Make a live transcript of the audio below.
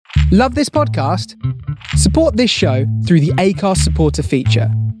Love this podcast? Support this show through the Acast supporter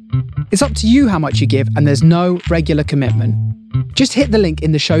feature. It's up to you how much you give, and there's no regular commitment. Just hit the link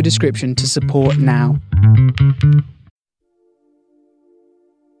in the show description to support now.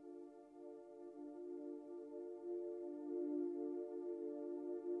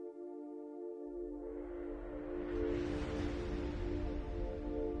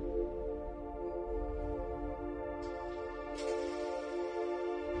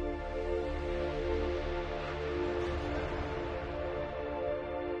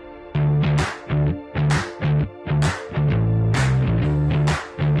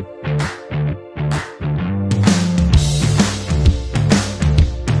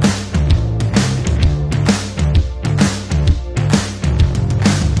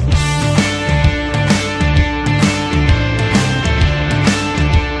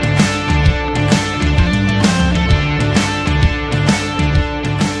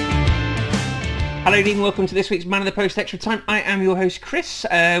 Hello, and welcome to this week's Man of the Post Extra Time. I am your host, Chris.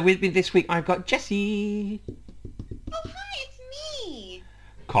 With me this week, I've got Jessie. Oh, hi, it's me.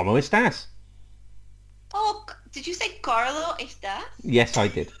 ¿Cómo estás? Oh, did you say Carlo estás? Yes, I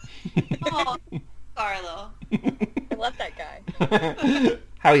did. Oh, Carlo. I love that guy.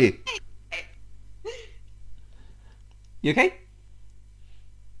 How are you? Hey. You okay?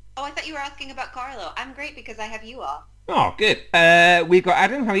 Oh, I thought you were asking about Carlo. I'm great because I have you all. Oh, good. We've got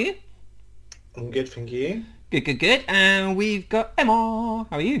Adam. How are you? I'm good, thank you. Good. And we've got Emma.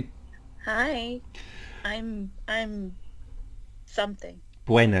 How are you? Hi. I'm something.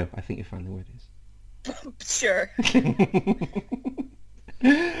 Bueno, I think you found the word is. Sure.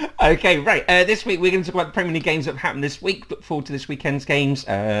 Okay, right. This week we're going to talk about the Premier League games that have happened this week. Look forward to this weekend's games.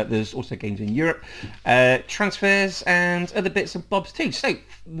 There's also games in Europe, transfers and other bits and bobs too. So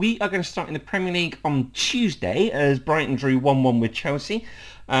we are going to start in the Premier League on Tuesday as Brighton drew 1-1 with Chelsea.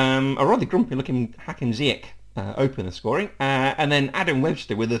 A rather grumpy looking Hakim Ziyech opened the scoring. And then Adam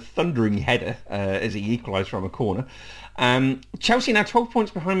Webster with a thundering header as he equalised from a corner. Chelsea now 12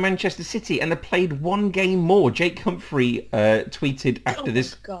 points behind Manchester City and have played one game more. Jake Humphrey tweeted after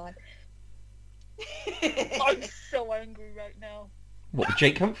this... Oh, God. I'm so angry right now. What, with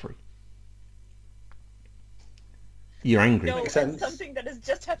Jake Humphrey? You're angry? No, Makes it's sense. something that has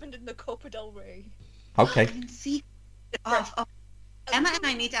just happened in the Copa del Rey. Okay. See, Emma and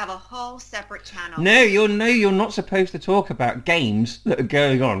I need to have a whole separate channel. No, you're not supposed to talk about games that are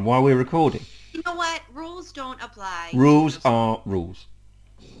going on while we're recording. You know what? Rules don't apply. Rules are rules.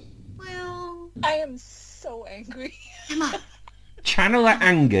 Well, I am so angry. Emma, Channel that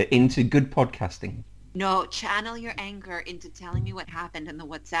anger into good podcasting. no, channel your anger into telling me what happened in the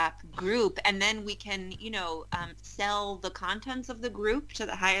WhatsApp group, and then we can, sell the contents of the group to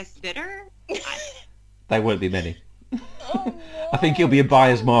the highest bidder. There won't be many. Oh, no. I think it'll be a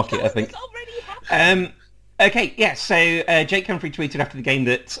buyer's market, I How has think. this already happened? Okay, yeah, so Jake Humphrey tweeted after the game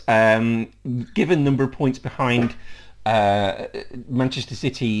that given number of points behind Manchester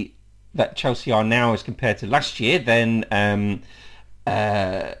City that Chelsea are now as compared to last year, then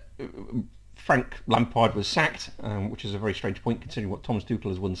Frank Lampard was sacked, which is a very strange point considering what Thomas Tuchel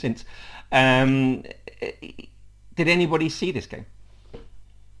has won since. Did anybody see this game?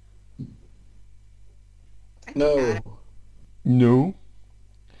 No. No.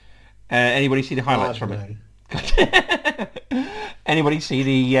 Anybody see the highlights from it? Anybody see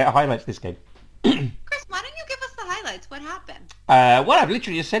the highlights of this game? Chris, why don't you give us the highlights? What happened? Well, I've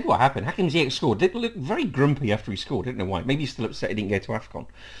literally just said what happened. Hakim Ziyech scored. Did look very grumpy after he scored. I don't know why. Maybe he's still upset he didn't go to AFCON.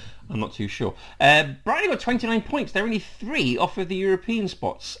 I'm not too sure. Brighton got 29 points. They're only 3 off of the European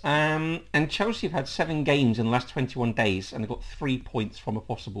spots. And Chelsea have had 7 games in the last 21 days and they've got 3 points from a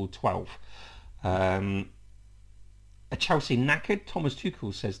possible 12. A Chelsea knackered? Thomas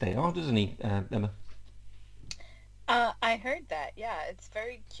Tuchel says they are, doesn't he, Emma? I heard that. Yeah, it's a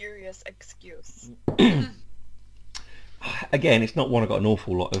very curious excuse. Again, it's not one I've got an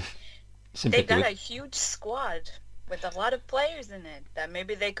awful lot of sympathy They got with. a huge squad with a lot of players in it that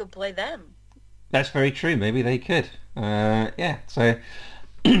maybe they could play them. That's very true. Maybe they could. Yeah. So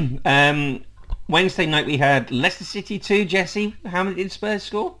Wednesday night we had Leicester City 2. Jesse, how many did Spurs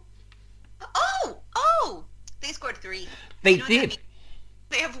score? Oh! They scored 3. They You know what that did. means?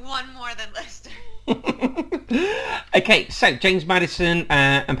 They have one more than Leicester. Okay, so James Maddison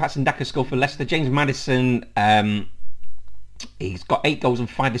and Patson Daka scored for Leicester. James Maddison, he's got 8 goals and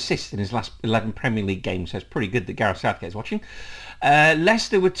 5 assists in his last 11 Premier League games, so it's pretty good that Gareth Southgate is watching.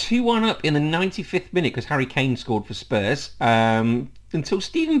 Leicester were 2-1 up in the 95th minute because Harry Kane scored for Spurs. Until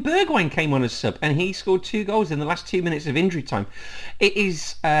Steven Bergwijn came on as sub, and he scored 2 goals in the last 2 minutes of injury time. It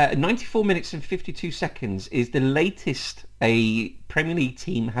is 94 minutes and 52 seconds is the latest a Premier League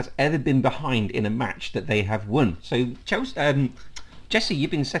team has ever been behind in a match that they have won. So Chelsea, Jesse,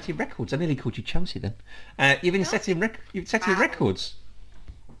 you've been setting records. I nearly called you Chelsea then. You've been setting records.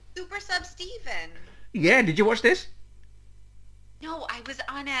 Super sub Steven. Yeah, did you watch this? No, I was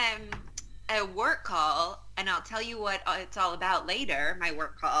on a work call, and I'll tell you what it's all about later, my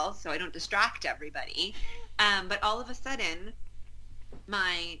work call, so I don't distract everybody. But all of a sudden,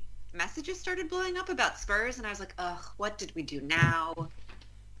 my messages started blowing up about Spurs, and I was like, ugh, what did we do now?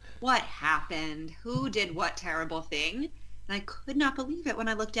 What happened? Who did what terrible thing? And I could not believe it when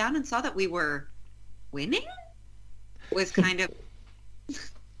I looked down and saw that we were winning. It was kind of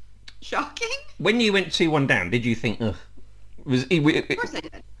shocking. When you went 2-1 down, did you think, ugh? Of course I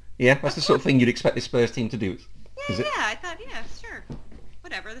did. Yeah, that's the sort of thing you'd expect the Spurs team to do. Yeah, I thought, yeah, sure.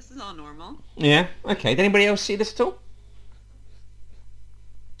 Whatever, this is all normal. Yeah, okay. Did anybody else see this at all?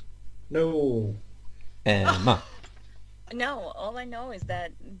 No. Emma. No, all I know is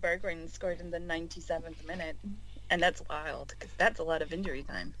that Bergwijn scored in the 97th minute, and that's wild, because that's a lot of injury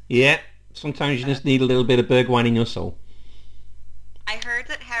time. Yeah, sometimes you just need a little bit of Bergwijn in your soul. I heard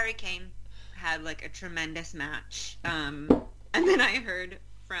that Harry Kane had like a tremendous match. And then I heard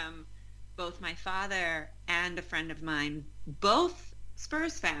from both my father and a friend of mine, both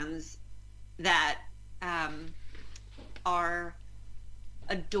Spurs fans, that our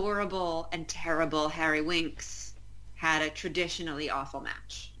adorable and terrible Harry Winks had a traditionally awful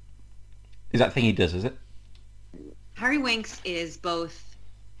match. Is that thing he does, is it? Harry Winks is both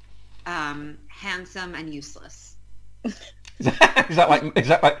handsome and useless. Is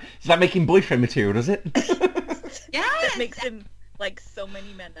that making boyfriend material, does it? Yeah, That makes him like so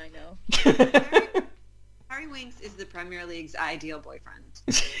many men I know. Harry Winks is the Premier League's ideal boyfriend.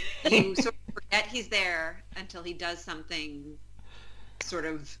 You sort of forget he's there until he does something sort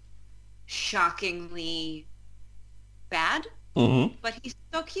of shockingly bad, but he's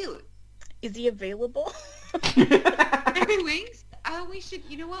so cute. Is he available? Harry Winks? Oh, we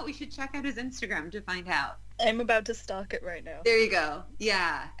should check out his Instagram to find out. I'm about to stalk it right now. There you go.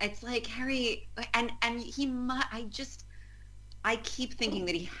 Yeah, it's like Harry, and I keep thinking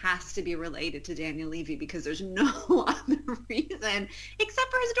that he has to be related to Daniel Levy because there's no other reason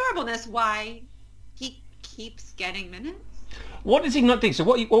except for his adorableness why he keeps getting minutes. What does he not do? So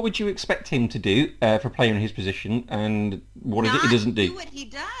what would you expect him to do for a player in his position, and what is it he doesn't do? What he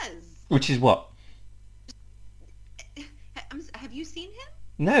does. Which is what? Have you seen him?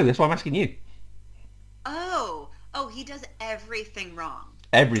 No, that's why I'm asking you. Oh, he does everything wrong.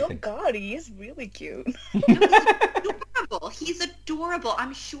 Everything. Oh God, he is really cute. No, he's adorable. He's adorable.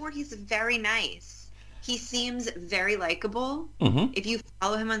 I'm sure he's very nice. He seems very likable. Mm-hmm. If you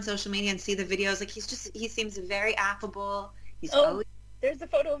follow him on social media and see the videos, like he seems very affable. He's There's a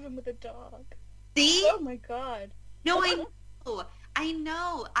photo of him with a dog. See? Oh my God. No, I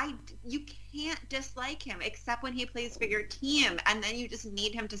know. You can't dislike him except when he plays for your team, and then you just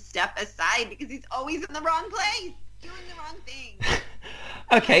need him to step aside because he's always in the wrong place, doing the wrong thing.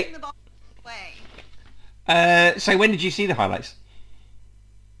 Okay. Pushing the ball away. So when did you see the highlights?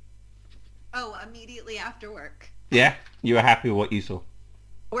 Oh, immediately after work. Yeah? You were happy with what you saw?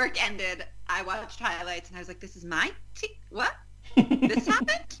 Work ended. I watched highlights, and I was like, "This is my team? What? This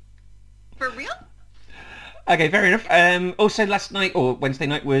happened? For real?" Okay, fair enough. Also last night, or Wednesday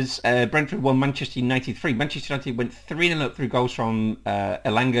night, was Brentford 1, Manchester United 3. Manchester United went 3-0 up through goals from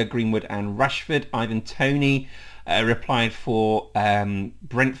Elanga, Greenwood and Rashford. Ivan Toney replied for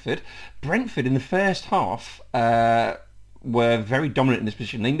Brentford. Brentford in the first half were very dominant in this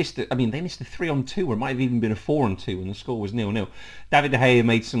position. They missed a 3-on-2, or it might have even been a 4-on-2 when the score was 0-0. David De Gea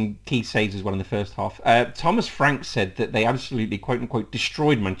made some key saves as well in the first half. Thomas Frank said that they absolutely, quote-unquote,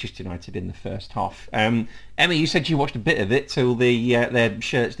 destroyed Manchester United in the first half. Emma, you said you watched a bit of it till their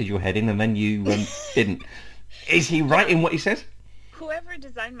shirts did your head in, and then you didn't. Is he right in what he says? Whoever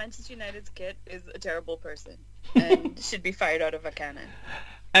designed Manchester United's kit is a terrible person and should be fired out of a cannon.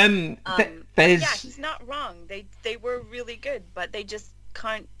 Yeah, he's not wrong. They were really good, but they just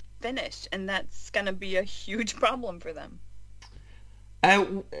can't finish, and that's going to be a huge problem for them.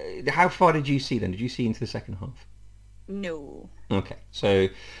 How far did you see then? Did you see into the second half? No. Okay, so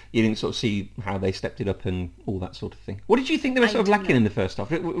you didn't sort of see how they stepped it up and all that sort of thing. What did you think they were sort of lacking in the first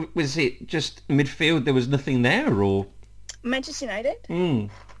half? Was it just midfield? There was nothing there, or Manchester United?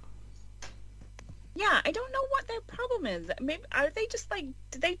 Yeah, I don't know what their problem is. Maybe are they just like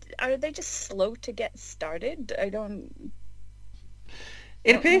are they just slow to get started?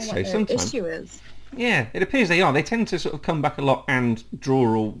 It appears so sometimes. Issue is. Yeah, it appears they are. They tend to sort of come back a lot and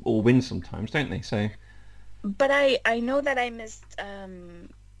draw or win sometimes, don't they? So. But I know that I missed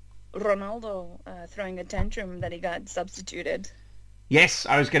Ronaldo throwing a tantrum that he got substituted. Yes,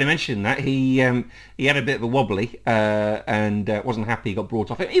 I was going to mention that. He had a bit of a wobbly and wasn't happy he got brought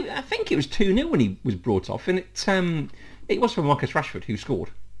off. I think it was 2-0 when he was brought off, and it was for Marcus Rashford who scored,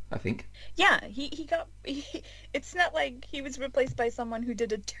 I think. Yeah, it's not like he was replaced by someone who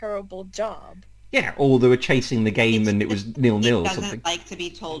did a terrible job. Yeah, or they were chasing the game and it was 0-0 or something. He doesn't like to be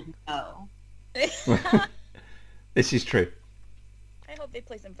told no. This is true. I hope they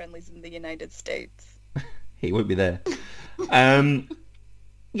play some friendlies in the United States. He won't be there.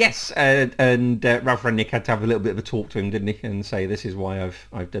 Yes, and Ralph Rangnick had to have a little bit of a talk to him, didn't he? And say, this is why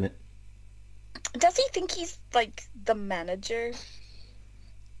I've done it. Does he think he's, like, the manager?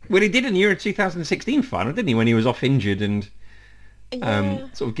 Well, he did in the Euro 2016 final, didn't he? When he was off injured and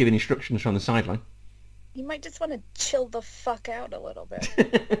sort of giving instructions from the sideline. He might just want to chill the fuck out a little bit.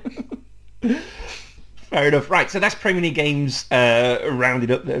 Fair enough. Right, so that's Premier League games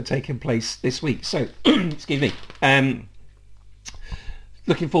rounded up that have taken place this week. So, excuse me.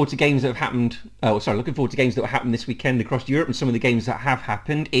 Looking forward to games that have happened. Looking forward to games that will happen this weekend across Europe, and some of the games that have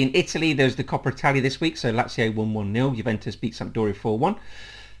happened. In Italy, there's the Coppa Italia this week. So Lazio won 1-0, Juventus beat Sampdoria 4-1,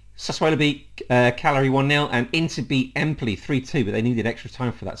 Sassuolo beat Cagliari 1-0, and Inter beat Empoli 3-2. But they needed extra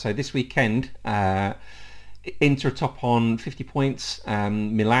time for that. So this weekend, Inter top on 50 points.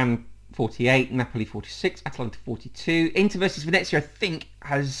 Milan 48, Napoli 46, Atalanta 42. Inter versus Venezia, I think,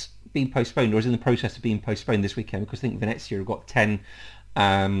 has been postponed or is in the process of being postponed this weekend because I think Venezia have got 10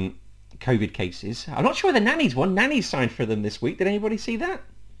 COVID cases. I'm not sure whether Nani's won. Nani's signed for them this week. Did anybody see that?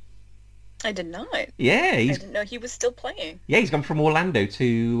 I did not. Yeah, I didn't know he was still playing. Yeah, he's gone from Orlando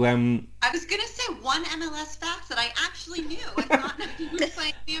to... I was going to say one MLS fact that I actually knew. I thought he was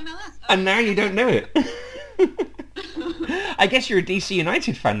playing the MLS. Oh. And now you don't know it. I guess you're a DC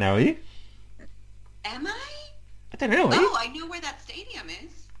United fan now, are you? Am I? I don't know. Oh, I know where that stadium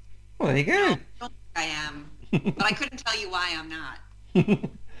is. Well, there you go. No, I don't think I am. But I couldn't tell you why I'm not.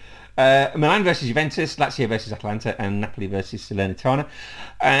 Milan versus Juventus, Lazio versus Atalanta, and Napoli versus Salernitana.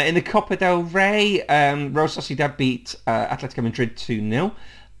 In the Copa del Rey, Real Sociedad beat Atletico Madrid 2-0.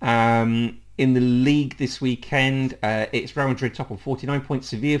 In the league this weekend, it's Real Madrid top on 49 points,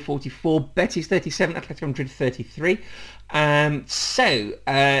 Sevilla 44, Betis 37, Atletico Madrid 33.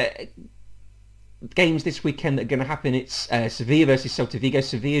 Games this weekend that are going to happen, it's Sevilla versus Celta Vigo.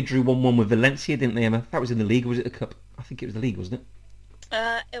 Sevilla drew 1-1 with Valencia, didn't they, Emma? That was in the league, or was it the Cup? I think it was the league, wasn't it?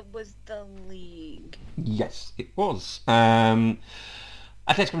 It was the league. Yes, it was.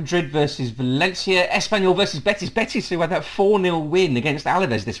 Atletico Madrid versus Valencia. Espanyol versus Betis. Betis, who had that 4-0 win against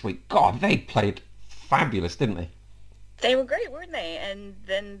Alaves this week. God, they played fabulous, didn't they? They were great, weren't they? And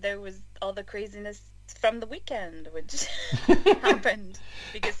then there was all the craziness from the weekend, which happened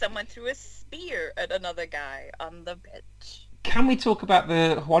because someone threw a spear at another guy on the pitch. Can we talk about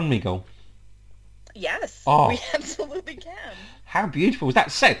the Juanmi goal? Yes, we absolutely can. How beautiful was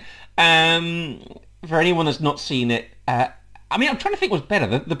that? So, for anyone that's not seen it, I'm trying to think what's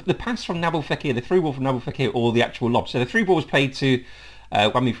better, the pass from Nabil Fekir, the through ball from Nabil Fekir, or the actual lob. So the through ball was played to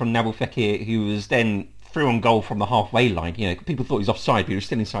Juanmi from Nabil Fekir, who was then through on goal from the halfway line. You know, people thought he was offside, but he was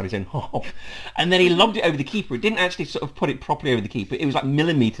still inside his own half. And then he lobbed it over the keeper. It didn't actually sort of put it properly over the keeper. It was like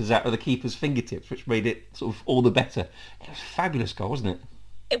millimetres out of the keeper's fingertips, which made it sort of all the better. It was a fabulous goal, wasn't it?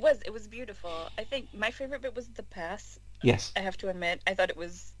 It was beautiful. I think my favorite bit was the pass. Yes. I have to admit, I thought it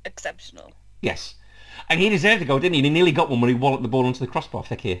was exceptional. Yes. And he deserved the goal, didn't he? And he nearly got one when he walloped the ball onto the crossbar,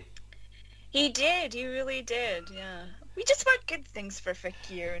 Fekir. He did. He really did, yeah. We just want good things for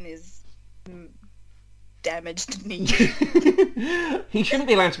Fekir and his damaged knee. He shouldn't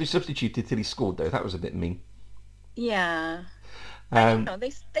be allowed to be substituted till he scored, though. That was a bit mean. Yeah. I don't know.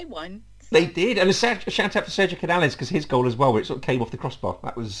 They won. They did. And a shout out for Sergio Canales, because his goal as well, where it sort of came off the crossbar.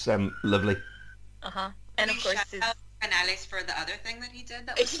 That was lovely. Uh-huh. And of course Canales for the other thing that he did.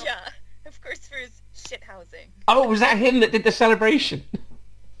 That was yeah. Of course for his shit housing. Oh, was that him that did the celebration?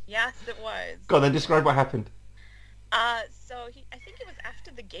 Yes, it was. Go on then, describe what happened. I think it was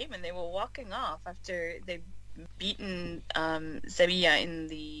after the game and they were walking off after they'd beaten Sevilla in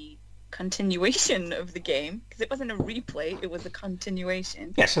the continuation of the game, because it wasn't a replay, it was a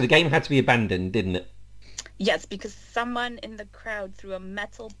continuation. Yeah, so the game had to be abandoned, didn't it? Yes, because someone in the crowd threw a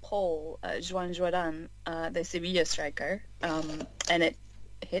metal pole at Joan Jordan, the Sevilla striker, and it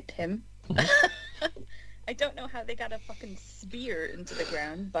hit him. Mm-hmm. I don't know how they got a fucking spear into the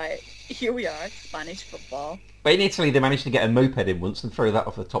ground, but here we are, Spanish football. But in Italy, they managed to get a moped in once and throw that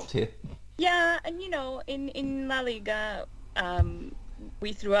off the top tier. Yeah, and you know, in La Liga,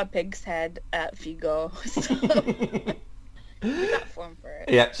 We threw a pig's head at Figo, so we got form for it.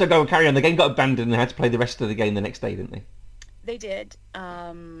 Yeah, so go carry on. The game got abandoned and they had to play the rest of the game the next day, didn't they? They did,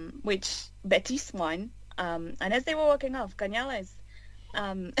 which Betis won. And as they were walking off, Canales,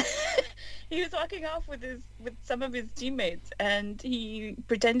 he was walking off with some of his teammates, and he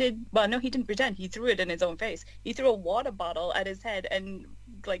pretended. Well, no, he didn't pretend. He threw it in his own face. He threw a water bottle at his head and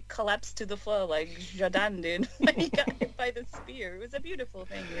like collapsed to the floor like Jordan did when he got hit by the spear. It was a beautiful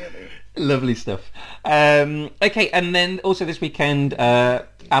thing, really. Lovely stuff. Okay, and then also this weekend,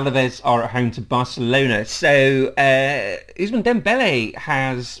 Alaves are at home to Barcelona. So Ousmane Dembele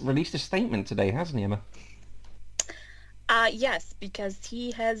has released a statement today, hasn't he, Emma? Yes, because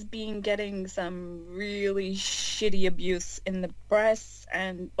he has been getting some really shitty abuse in the press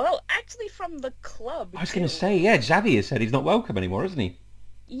and, well, actually from the club. I was going to say, yeah, Xavi has said he's not welcome anymore, hasn't he?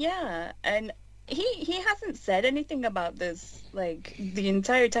 Yeah, and he hasn't said anything about this, like, the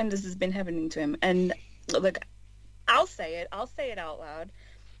entire time this has been happening to him. And, look, I'll say it out loud.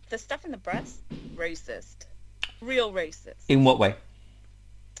 The stuff in the press, racist. Real racist. In what way?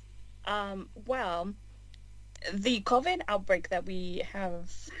 Well, the COVID outbreak that we have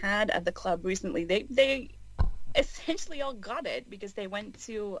had at the club recently, they essentially all got it because they went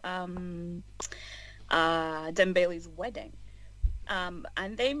to Dembele's wedding.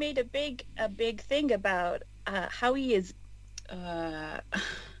 And they made a big thing about how he is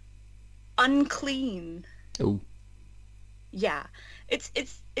unclean. Oh. Yeah,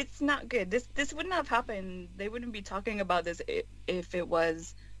 it's not good. This wouldn't have happened. They wouldn't be talking about this if it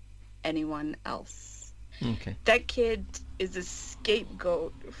was anyone else. Okay. That kid is a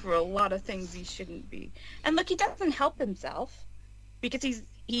scapegoat for a lot of things he shouldn't be. And look, he doesn't help himself because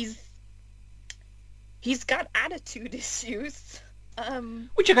he's got attitude issues.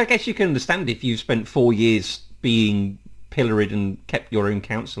 Which I guess you can understand if you've spent 4 years being pilloried and kept your own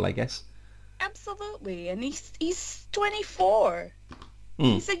counsel, I guess. Absolutely, and he's 24.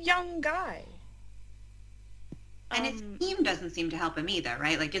 He's a young guy. And his team doesn't seem to help him either,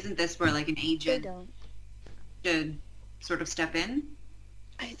 right? Like, isn't this where, like, an agent should sort of step in?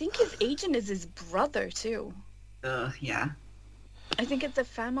 I think his agent is his brother, too. Yeah. I think it's a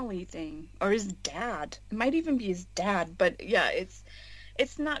family thing. Or his dad. It might even be his dad. But, yeah,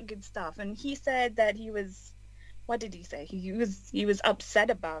 it's not good stuff. And he said that he was... What did he say? He was upset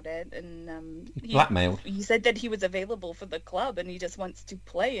about it, and blackmailed. He said that he was available for the club, and he just wants to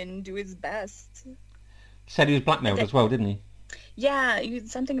play and do his best. Said he was blackmailed as well, didn't he? Yeah,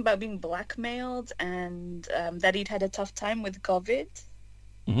 something about being blackmailed, and that he'd had a tough time with COVID.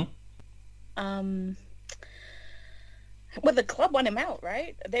 Mm-hmm. Well, the club want him out,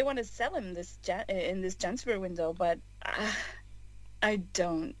 right? They want to sell him in this transfer window, but I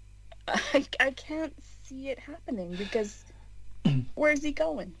don't. I can't see it happening because where is he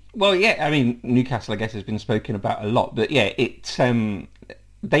going? Well, yeah, I mean, Newcastle, I guess, has been spoken about a lot, but yeah,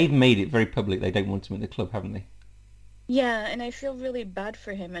 they've made it very public they don't want him at the club, haven't they? Yeah, and I feel really bad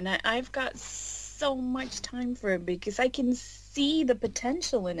for him, and I've got so much time for him because I can see the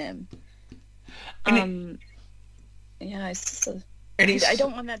potential in him. Yeah, it's just I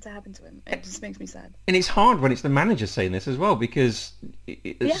don't want that to happen to him. It just makes me sad. And it's hard when it's the manager saying this as well, because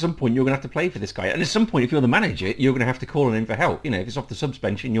at some point you're going to have to play for this guy. And at some point, if you're the manager, you're going to have to call on him for help. You know, if it's off the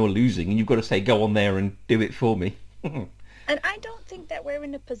suspension and you're losing, and you've got to say, go on there and do it for me. And I don't think that we're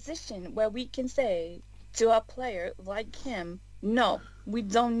in a position where we can say to a player like him, no, we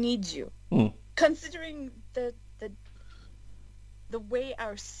don't need you. Considering the way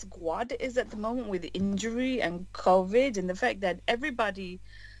our squad is at the moment with injury and COVID and the fact that everybody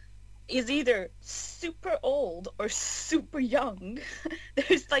is either super old or super young,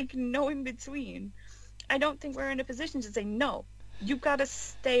 there's like no in between. I don't think we're in a position to say, no, you gotta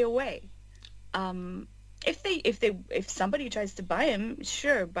stay away. If somebody tries to buy him,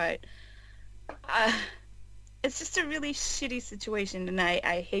 sure, but it's just a really shitty situation, and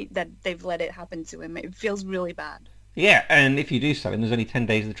I hate that they've let it happen to him. It feels really bad. Yeah, and if you do sell him, there's only 10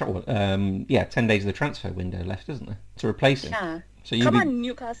 days of the 10 days of the transfer window left, isn't there, to replace him? Yeah. So come on,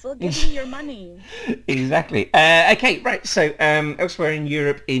 Newcastle, give me your money. Exactly. Okay, right. So elsewhere in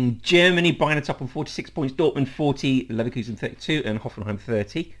Europe, in Germany, Bayern are top on 46 points, Dortmund 40, Leverkusen 32, and Hoffenheim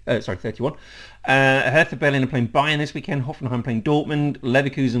 31. Hertha Berlin are playing Bayern this weekend. Hoffenheim playing Dortmund.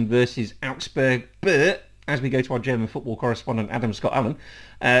 Leverkusen versus Augsburg. But as we go to our German football correspondent, Adam Scott Allen,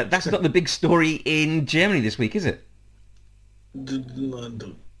 that's not the big story in Germany this week, is it?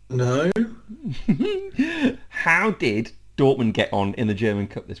 No. How did Dortmund get on in the German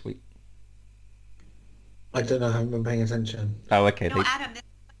Cup this week? I don't know. I haven't been paying attention. Oh, okay. No, Adam, this is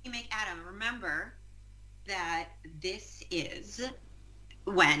what you make Adam. Remember that this is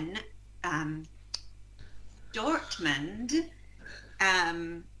when Dortmund,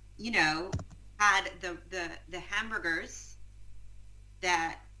 had the hamburgers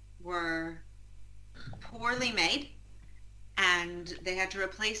that were poorly made, and they had to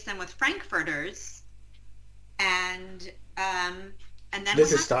replace them with Frankfurters, and then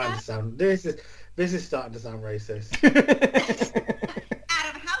this is starting to sound racist.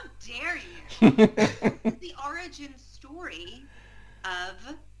 Adam, how dare you? The origin story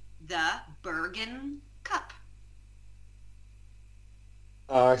of the Bergen Cup.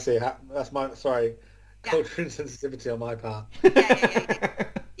 Oh, I see. That's my culture insensitivity on my part.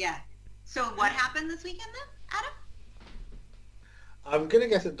 Yeah. So what happened this weekend then, Adam? I'm gonna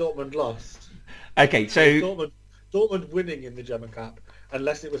guess that Dortmund lost. Okay, so Dortmund winning in the German Cup,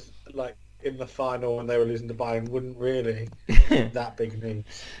 unless it was like in the final and they were losing to Bayern, wouldn't really that big news.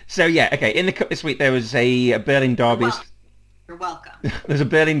 So yeah, okay. In the cup this week there was a Berlin derby. You're welcome. There's a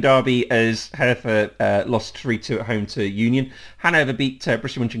Berlin derby as Hertha lost 3-2 at home to Union. Hanover beat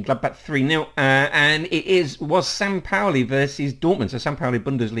Borussia Mönchengladbach 3-0, and it was St. Pauli versus Dortmund. So St. Pauli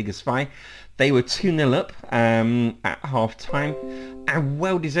Bundesliga 2. They were 2-0 up at half-time, and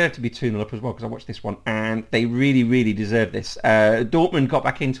well deserved to be 2-0 up as well, because I watched this one, and they really, really deserved this. Dortmund got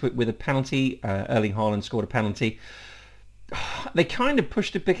back into it with a penalty. Erling Haaland scored a penalty. They kind of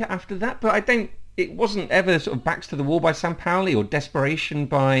pushed a bit after that, but it wasn't ever sort of backs to the wall by St. Pauli or desperate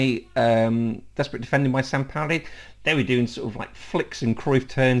defending by St. Pauli. They were doing sort of like flicks and Cruyff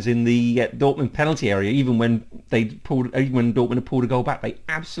turns in the Dortmund penalty area, even when Dortmund had pulled a goal back. They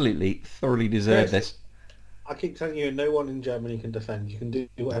absolutely thoroughly deserved this. I keep telling you, no one in Germany can defend. You can do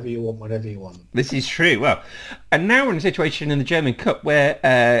whatever you want, whenever you want. This is true. Well, and now we're in a situation in the German Cup where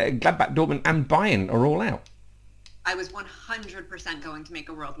Gladbach, Dortmund and Bayern are all out. I was 100% going to make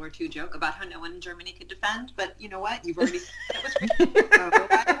a World War II joke about how no one in Germany could defend, but you know what? You've already said it was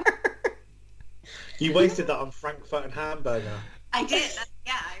You wasted that on Frankfurt and Hamburger. I did.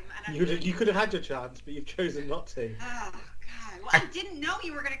 Yeah. You could have had your chance, but you've chosen not to. Oh, God. Well, I didn't know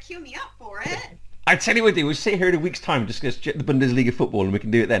you were going to cue me up for it. I tell you what, we'll sit here in a week's time and discuss the Bundesliga football, and we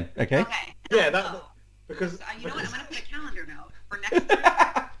can do it then, okay? Okay. Yeah, because... you know what? I'm going to put a calendar note for next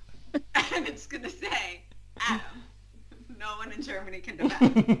week, and it's going to say, Adam, no one in Germany can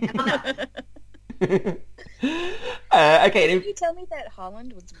defend. Okay. Did you tell me that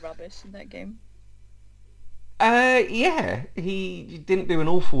Haaland was rubbish in that game? Yeah, he didn't do an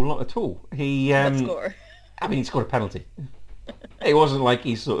awful lot at all. What score? I mean, he scored a penalty. It wasn't like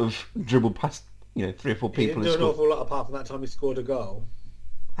he sort of dribbled past, 3 or 4 people. He didn't do an awful lot apart from that time he scored a goal.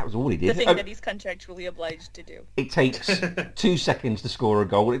 That was all he did. The thing that he's contractually obliged to do. It takes 2 seconds to score a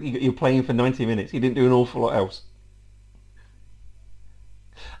goal. You're playing for 90 minutes. He didn't do an awful lot else.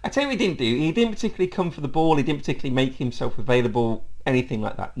 I tell you what he didn't do. He didn't particularly come for the ball. He didn't particularly make himself available. Anything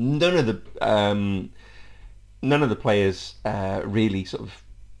like that. None of the players really sort of.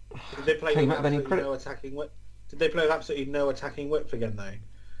 Did they play with absolutely no attacking width? Did they play with absolutely no attacking width again though?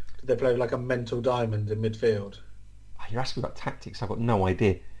 Did they play like a mental diamond in midfield? You're asking about tactics. I've got no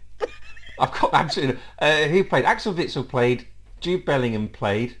idea. I've got absolutely. Who played? Axel Witsel played. Jude Bellingham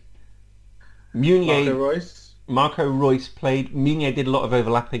played. Marco Reus played. Meunier did a lot of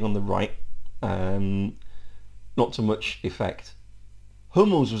overlapping on the right. Not so much effect.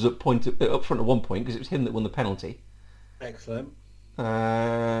 Hummels was up front at one point because it was him that won the penalty. Excellent.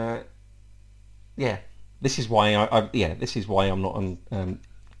 Yeah. This is why this is why I'm not on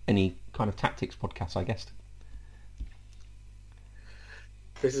any kind of tactics podcast, I guess.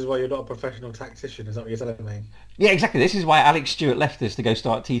 This is why you're not a professional tactician, is that what you're telling me? Yeah, exactly. This is why Alex Stewart left us to go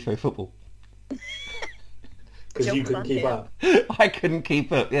start Tifo Football. Because you couldn't keep up. I couldn't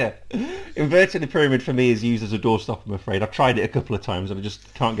keep up, yeah. Inverting the pyramid for me is used as a doorstop, I'm afraid. I've tried it a couple of times and I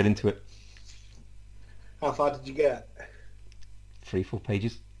just can't get into it. How far did you get? 3-4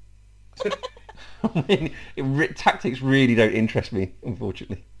 pages. I mean, tactics really don't interest me,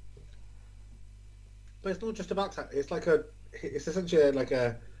 unfortunately. But it's not just about tactics. It's essentially like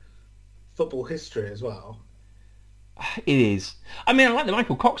a football history as well. It is. I mean, I like the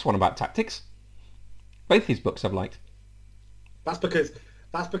Michael Cox one about tactics. Both his books I've liked. That's because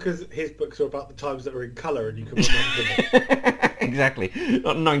his books are about the times that were in colour and you can remember them. Exactly.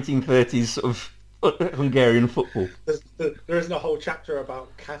 Not 1930s sort of Hungarian football. There isn't a whole chapter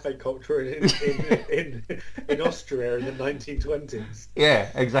about cafe culture in Austria in the 1920s.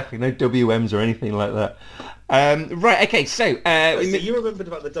 Yeah, exactly. No WMs or anything like that. Right, okay, so... you remembered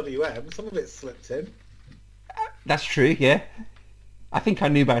about the WM. Some of it slipped in. That's true, yeah. I think I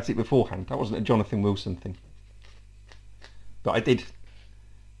knew about it beforehand. That wasn't a Jonathan Wilson thing. But I did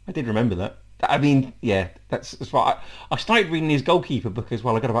remember that. I mean, yeah, that's right. I started reading his goalkeeper book as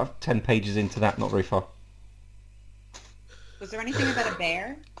well. I got about 10 pages into that, not very far. Was there anything about a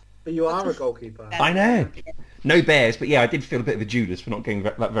bear? But you are a goalkeeper. I know. No bears, but yeah, I did feel a bit of a Judas for not going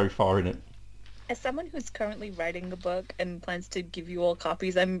that very far in it. As someone who's currently writing a book and plans to give you all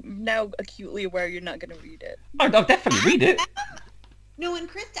copies, I'm now acutely aware you're not going to read it. I'll definitely read it. No, and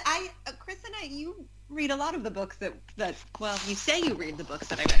Chris and I, you read a lot of the books that well, you say you read the books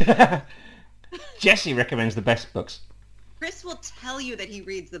that I recommend. Jesse recommends the best books. Chris will tell you that he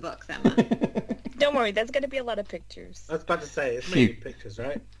reads the books, Emma. Don't worry, there's going to be a lot of pictures. I was about to say, it's mainly pictures,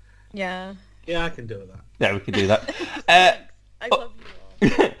 right? Yeah. Yeah, I can do that. Yeah, we can do that. I love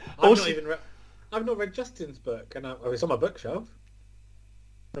you all. I've not read Justin's book, and it's on my bookshelf.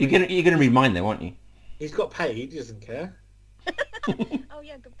 You're gonna read mine though, aren't you? He's got paid. He doesn't care. Oh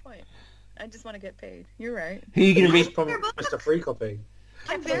yeah, good point. I just want to get paid. You're right. Who are you gonna read? Promised a free copy.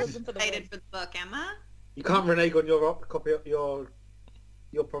 I'm very excited for the book, Emma. You can't renege on your copy.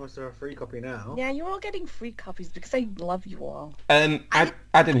 Your promise of a free copy now. Yeah, you're all getting free copies because I love you all. Adam,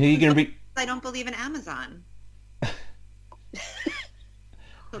 who are you gonna read? I don't believe in Amazon.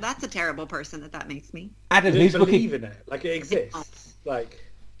 So that's a terrible person that makes me. Adam, who's believe in it? Like it exists. Like.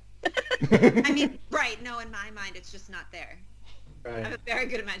 I mean, right? No, in my mind, it's just not there. Right. I have a very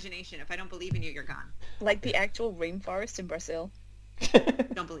good imagination. If I don't believe in you, you're gone. Like the actual rainforest in Brazil.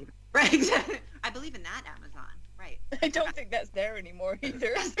 Don't believe it. Right. I believe in that Amazon. Right. I don't think that's there anymore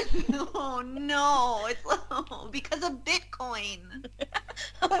either. Oh no, it's because of Bitcoin.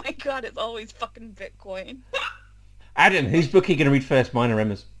 Oh my god, it's always fucking Bitcoin. Adam, whose book are you going to read first, mine or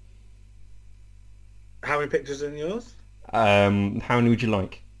Emma's? How many pictures are in yours? How many would you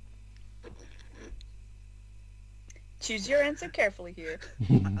like? Choose your answer carefully here.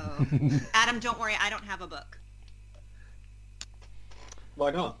 Uh-oh. Adam, don't worry, I don't have a book.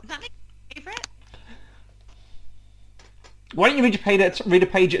 Why not? Is that my favorite? Why don't you read a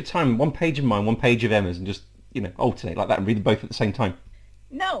page at a time? One page of mine, one page of Emma's, and just, alternate like that and read them both at the same time.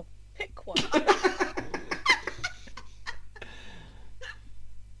 No, pick one.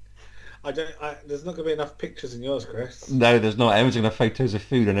 There's not going to be enough pictures in yours, Chris. No, there's not. Emma's going to have photos of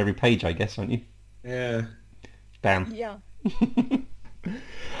food on every page, I guess, aren't you? Yeah. Bam. Yeah.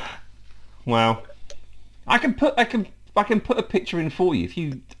 Wow. I can put a picture in for you if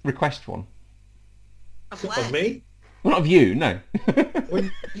you request one. Of what? Of me? Well, not of you, no.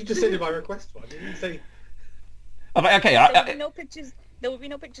 When you just said if I request one, you didn't say. Okay. There will be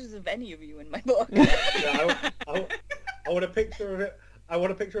no pictures of any of you in my book. Yeah, I want a picture of it. I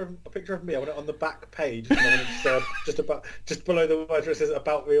want a picture of me. I want it on the back page. And I want it just below the words where it says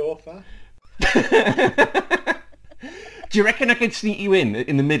about the author. Do you reckon I could sneak you in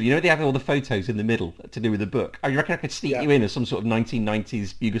the middle? You know they have all the photos in the middle to do with the book. You reckon I could sneak you in as some sort of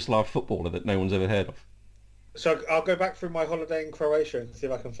 1990s Yugoslav footballer that no one's ever heard of? So I'll go back through my holiday in Croatia and see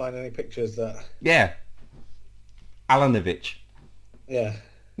if I can find any pictures that... Yeah. Alanovic. Yeah.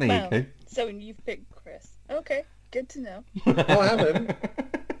 There you go. So you've picked Chris. Okay, good to know. No, I haven't.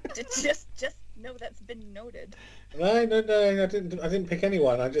 Just know that's been noted. No, I didn't pick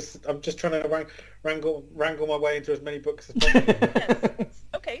anyone. I'm just trying to wrangle my way into as many books as possible. Yes.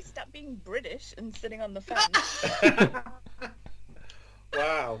 Okay, stop being British and sitting on the fence.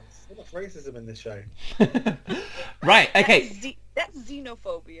 Wow, so much racism in this show. Right, okay. That's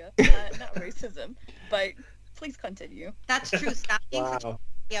xenophobia, not racism. But please continue. That's true. Stop being such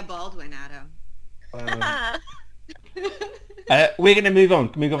a Baldwin, Adam. Wow. We're going to move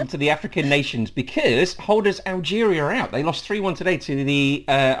on to the African nations because holders Algeria are out. They lost 3-1 today to the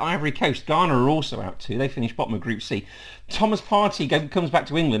Ivory Coast. Ghana are also out too. They finished bottom of Group C. Thomas Partey comes back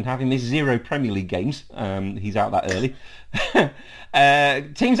to England having missed 0 Premier League games. He's out that early.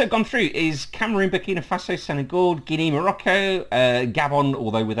 Teams that have gone through is Cameroon, Burkina Faso, Senegal, Guinea, Morocco, Gabon,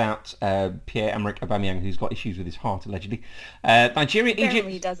 although without Pierre-Emerick Aubameyang, who's got issues with his heart, allegedly. Nigeria, Apparently Egypt...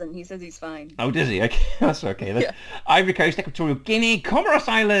 he doesn't. He says he's fine. Oh, does he? Okay, that's okay then. Yeah. Ivory Coast, Equatorial Guinea, Comoros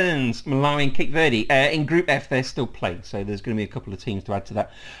Islands, Malawi and Cape Verde. In Group F, they're still playing, so there's going to be a couple of teams to add to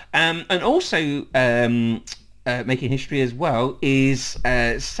that. And also... making history as well is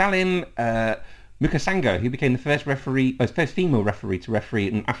Salim Mukasanga, who became the first female referee to referee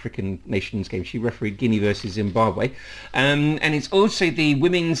an African nations game. She refereed Guinea versus Zimbabwe. And it's also the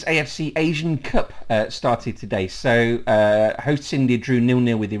Women's AFC Asian Cup started today. So hosts India drew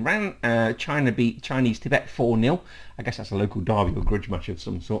 0-0 with Iran. China beat Chinese Tibet 4-0. I guess that's a local derby or grudge match of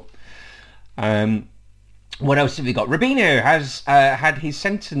some sort. What else have we got? Rubinho has had his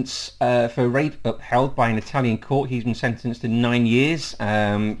sentence for rape upheld by an Italian court. He's been sentenced to 9 years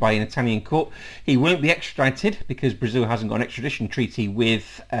by an Italian court. He won't be extradited because Brazil hasn't got an extradition treaty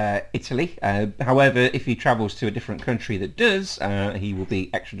with Italy. However, if he travels to a different country that does, he will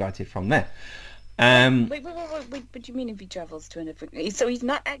be extradited from there. Wait, what do you mean if he travels to a different... So he's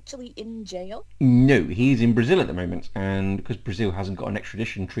not actually in jail? No, he's in Brazil at the moment, and because Brazil hasn't got an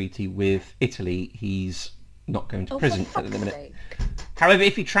extradition treaty with Italy, he's not going to prison at the minute. Sake. However,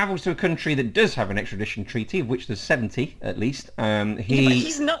 if he travels to a country that does have an extradition treaty, of which there's 70 at least, But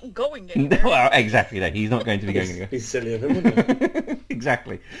he's not going anywhere. Well, exactly, no, he's not going to be going anywhere. He's silly of him, wouldn't he?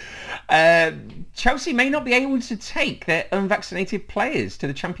 Exactly. Chelsea may not be able to take their unvaccinated players to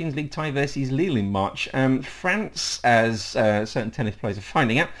the Champions League tie versus Lille in March. France, as certain tennis players are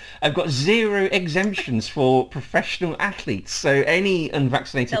finding out, have got 0 exemptions for professional athletes. So any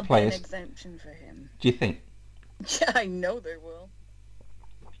unvaccinated There'll players... be an exemption for him. Do you think? Yeah, I know there will.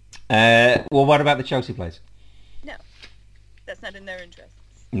 Well, what about the Chelsea players? No, that's not in their interests.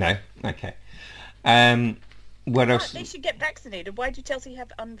 No? Okay. What else? They should get vaccinated. Why do Chelsea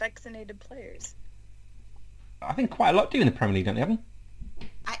have unvaccinated players? I think quite a lot do in the Premier League, don't they, Evan?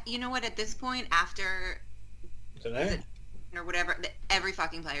 You know what? At this point, after I don't know. or whatever, every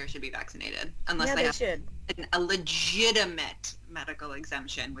fucking player should be vaccinated unless they have should. a legitimate medical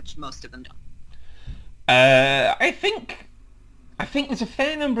exemption, which most of them don't. I think there's a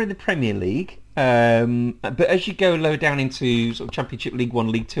fair number in the Premier League, but as you go lower down into sort of Championship League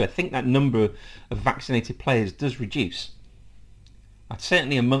 1, League 2, I think that number of vaccinated players does reduce.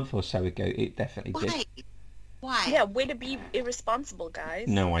 Certainly a month or so ago, it definitely did. Why? Yeah, way to be irresponsible, guys.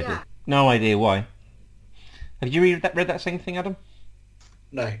 No idea. Yeah. No idea why. Have you read that same thing, Adam?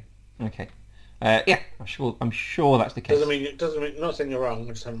 No. Okay. Yeah, I'm sure that's the case. Doesn't mean. Not saying you're wrong.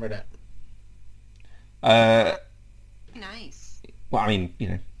 I just haven't read it. Nice. Well, I mean,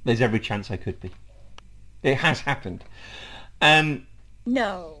 there's every chance I could be. It has happened.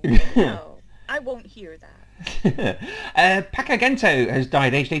 No, I won't hear that. Paco Gento has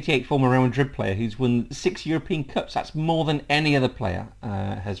died, aged 88, former Real Madrid player who's won 6 European Cups. That's more than any other player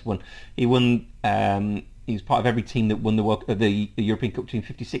has won. He won. He was part of every team that won the European Cup between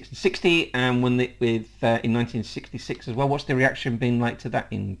 56 and 60, and won it in 1966 as well. What's the reaction been like to that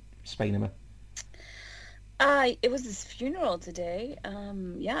in Spain, Emma? It was his funeral today.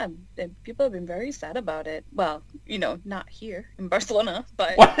 Yeah, people have been very sad about it. Well, not here in Barcelona,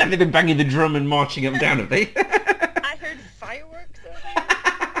 but... What? Have they been banging the drum and marching up and down, have they? I heard fireworks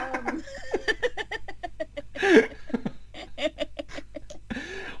earlier.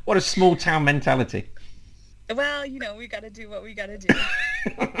 What a small town mentality. Well, we gotta do what we gotta do.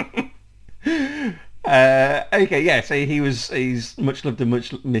 Okay, yeah, so he's much loved and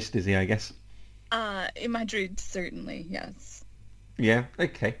much missed, is he, I guess? In Madrid, certainly, yes. Yeah,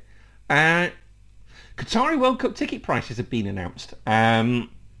 okay. Qatari World Cup ticket prices have been announced. There's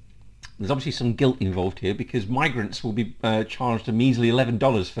obviously some guilt involved here because migrants will be charged a measly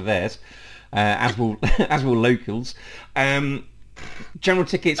 $11 for theirs, as will locals. General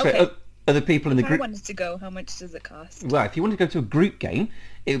tickets for other people in the group. If I wanted to go, how much does it cost? Well, if you want to go to a group game,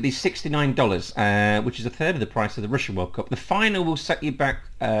 it would be $69, which is a third of the price of the Russia World Cup. The final will set you back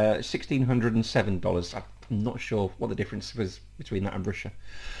 $1,607. I'm not sure what the difference was between that and Russia.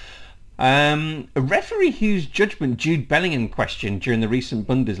 A referee whose judgment Jude Bellingham questioned during the recent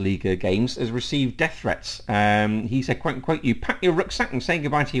Bundesliga games has received death threats. He said, quote unquote, "You pack your rucksack and say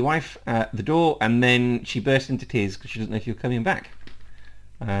goodbye to your wife at the door," and then she burst into tears because she doesn't know if you're coming back.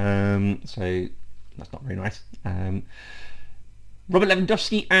 So that's not very nice. Robert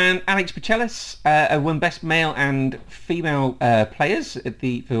Lewandowski and Alex Putellas have won Best Male and Female Players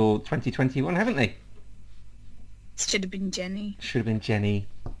for 2021, haven't they? Should have been Jenny. Should have been Jenny.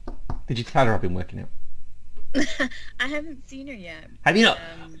 Did you tell her I've been working out? I haven't seen her yet. Have you not?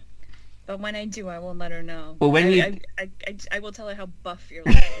 But when I do, I will let her know. Well, I will tell her how buff you're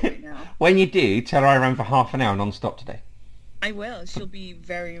looking right now. When you do, tell her I ran for half an hour non-stop today. I will. She'll be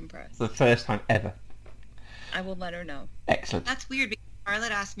very impressed. For the first time ever. I will let her know. Excellent. That's weird because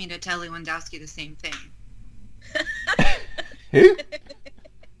Charlotte asked me to tell Lewandowski the same thing. Who?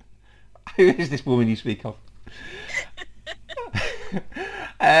 Who is this woman you speak of?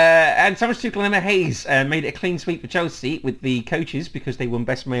 And Thomas Tuchel and Emma Hayes made it a clean sweep for Chelsea with the coaches because they won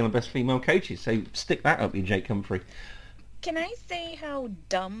Best Male and Best Female Coaches. So stick that up, you Jake Humphrey. Can I say how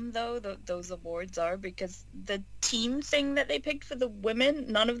dumb, though, those awards are? Because the team thing that they picked for the women,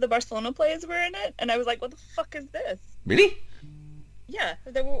 none of the Barcelona players were in it. And I was like, what the fuck is this? Really? Yeah.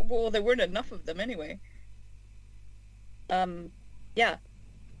 There weren't enough of them anyway. Yeah.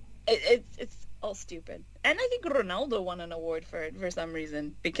 It's all stupid. And I think Ronaldo won an award for it for some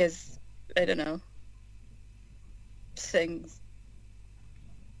reason because, I don't know, things.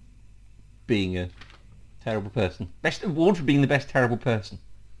 Being a terrible person. Best award for being the best terrible person.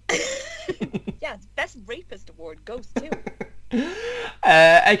 Yeah, best rapist award goes too.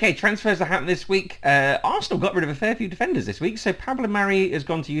 Okay, transfers that happened this week. Arsenal got rid of a fair few defenders this week. So Pablo Mari has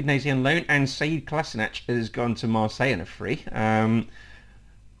gone to Udinese on loan, and Sead Kolasinac has gone to Marseille on a free.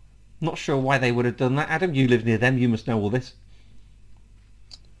 Not sure why they would have done that. Adam, you live near them. You must know all this.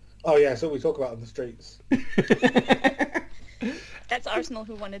 Oh yeah, so we talk about on the streets. That's Arsenal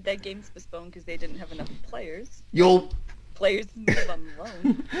who wanted their games postponed because they didn't have enough players. Players on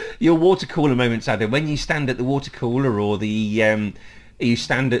loan. Your water cooler moments, Adam. When you stand at the water cooler or the you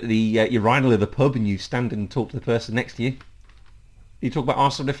stand at the urinal of the pub and you stand and talk to the person next to you. You talk about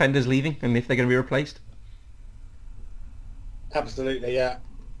Arsenal defenders leaving and if they're going to be replaced. Absolutely, yeah.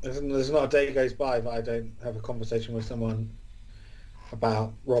 There's not a day goes by that I don't have a conversation with someone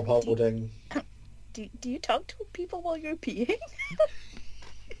about Rob Holding. Do you talk to people while you're peeing?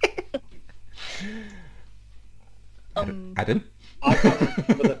 Adam? I can't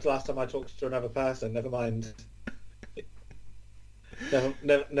remember the last time I talked to another person. Never mind.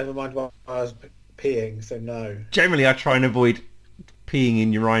 Never mind while I was peeing. So no. Generally, I try and avoid peeing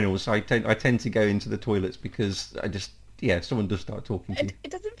in urinals. I tend to go into the toilets because if someone does start talking to you.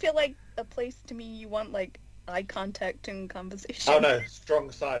 It doesn't feel like a place to me you want like eye contact and conversation. Oh no, strong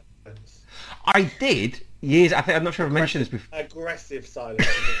silence. I did years. I'm not sure if I've mentioned this before. Aggressive silence.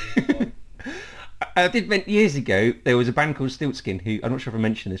 I did years ago. There was a band called Stiltskin who I'm not sure if I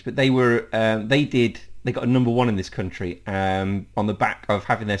mentioned this, but they were they got a #1 in this country on the back of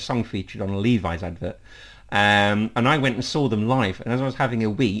having their song featured on a Levi's advert. And I went and saw them live, and as I was having a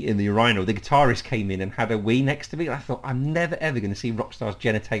wee in the urinal, the guitarist came in and had a wee next to me, and I thought, I'm never ever going to see Rockstar's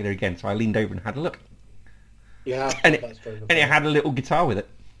Jenna Taylor again, so I leaned over and had a look. Yeah, and it had a little guitar with it.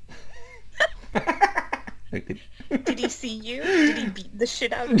 Did he see you? Did he beat the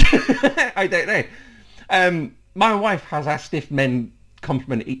shit out of you? I don't know. My wife has asked if men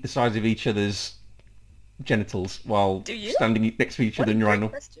compliment the size of each other's genitals while standing next to each other in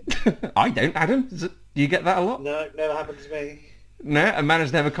urinal. I don't, Adam. Do you get that a lot? No, never happened to me. No, a man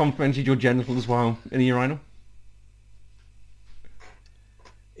has never complimented your genitals while in a urinal?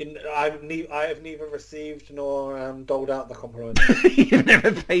 I have neither received nor doled out the compliment. You've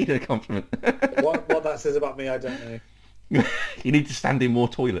never paid a compliment. What that says about me, I don't know. You need to stand in more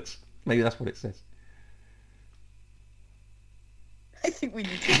toilets. Maybe that's what it says. I think we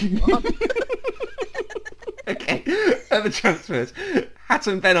need to move on. Okay, other transfers.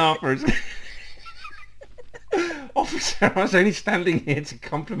 Hatton Ben Arthur. Officer, I was only standing here to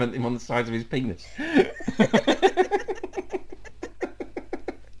compliment him on the size of his penis.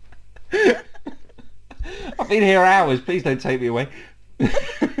 I've been here hours. Please don't take me away.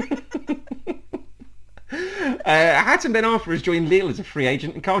 Hatton Ben Arthur has joined Lille as a free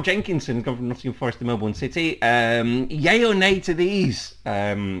agent, and Carl Jenkinson has gone from Nottingham Forest to Melbourne City. Yay or nay to these,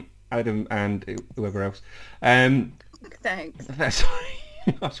 Adam and whoever else? Thanks. Sorry,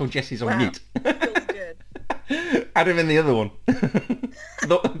 I saw Jesse's on mute. Feels good. Adam and the other one,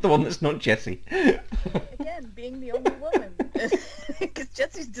 the one that's not Jesse. Again, being the only woman, because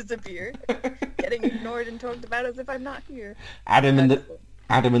Jesse's disappeared, getting ignored and talked about as if I'm not here. Adam and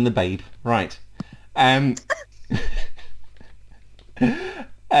the babe, right? Andreas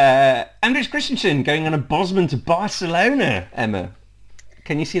Christensen going on a Bosman to Barcelona. Emma,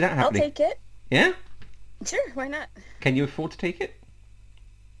 can you see that happening? I'll take it. Yeah? Sure, why not? Can you afford to take it?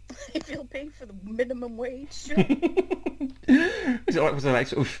 If you'll pay for the minimum wage, sure. Was it like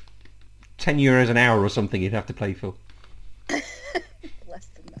sort of €10 an hour or something you'd have to play for? Less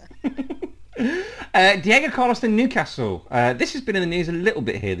than that. Diego Carlos in Newcastle. This has been in the news a little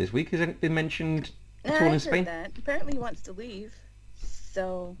bit here this week. Has it been mentioned at all in Spain? That. Apparently he wants to leave.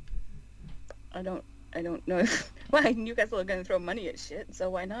 So I don't know if Newcastle are going to throw money at shit, so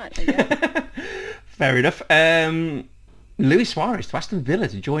why not? I guess. Fair enough. Luis Suarez to Aston Villa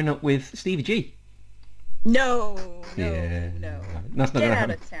to join up with Stevie G. No. That's not Get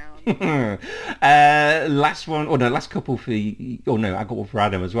out of town. Last couple for... Oh no, I got one for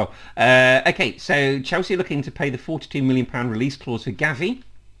Adam as well. Okay, so Chelsea are looking to pay the £42 million release clause for Gavi.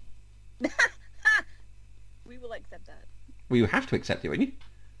 We will accept that. Well, you have to accept it, won't you?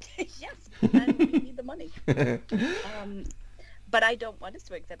 Yes, and we need the money. But I don't want us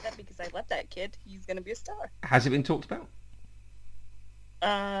to accept that because I love that kid. He's going to be a star. Has it been talked about?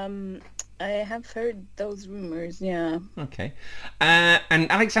 I have heard those rumors, yeah. Okay.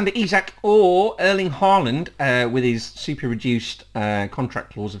 And Alexander Isak or Erling Haaland, with his super reduced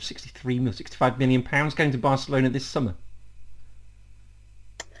contract clause of 65 million pounds, going to Barcelona this summer.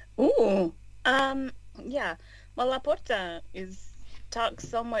 Ooh. Yeah. Well, Laporta talks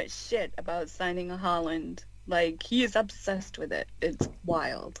so much shit about signing a Haaland. Like, he is obsessed with it. It's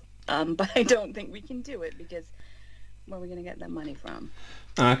wild. But I don't think we can do it because where are we going to get that money from?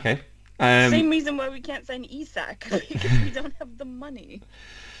 Okay. Same reason why we can't sign Isak, because we don't have the money.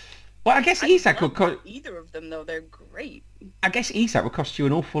 Well, I guess Isak would cost... Either of them, though. They're great. I guess Isak would cost you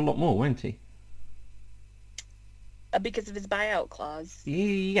an awful lot more, won't he? Because of his buyout clause.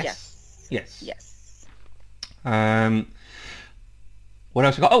 Yes. What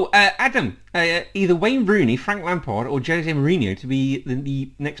else we got? Oh, Adam. Either Wayne Rooney, Frank Lampard, or Jose Mourinho to be the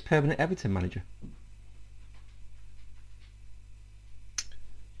next permanent Everton manager.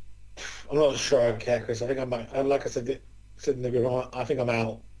 I'm not sure I care, Chris. I think I might. Like I said in the group, I think I'm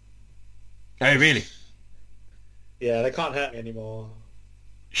out. Oh, really? Yeah, they can't hurt me anymore.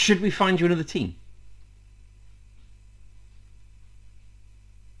 Should we find you another team?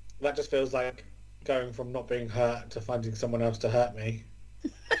 That just feels like going from not being hurt to finding someone else to hurt me.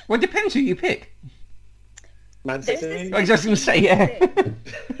 Well, it depends who you pick. Man City? I was just going to say, yeah.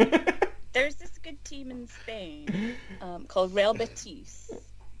 There's this good team in Spain called Real Betis.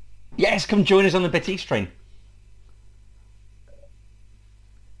 Yes, come join us on the Betis train.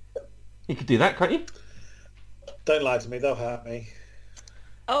 You could do that, can't you? Don't lie to me, they'll hurt me.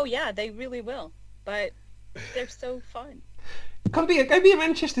 Oh yeah, they really will. But they're so fun. Go be a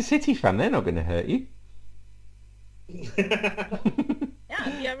Manchester City fan, they're not going to hurt you. Yeah,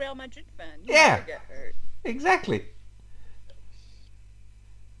 be a Real Madrid fan. You Yeah. never get hurt. Exactly.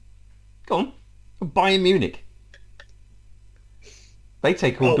 Go on. Bayern Munich. They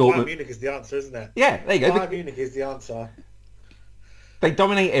take all Dortmund. Bayern Munich is the answer, isn't it? Yeah, there you go. Bayern Munich is the answer. They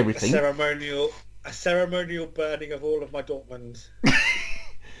dominate everything. A ceremonial burning of all of my Dortmund.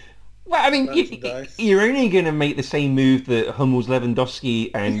 Well, I mean, you're only going to make the same move that Hummels,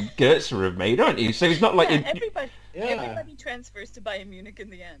 Lewandowski, and Goetze have made, aren't you? So it's not like everybody transfers to Bayern Munich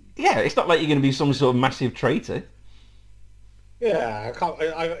in the end. Yeah, it's not like you're going to be some sort of massive traitor. Yeah, I can't.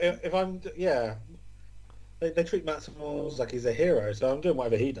 They treat Mats Hummels like he's a hero, so I'm doing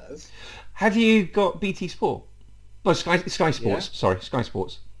whatever he does. Have you got BT Sport? Well, Sky Sports. Yeah. Sorry, Sky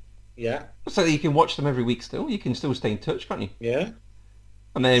Sports. Yeah. So that you can watch them every week still. You can still stay in touch, can't you? Yeah.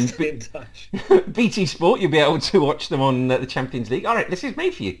 And then stay in touch. BT Sport, you'll be able to watch them on the Champions League. All right, this is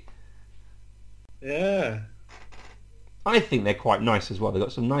made for you. Yeah. I think they're quite nice as well. They've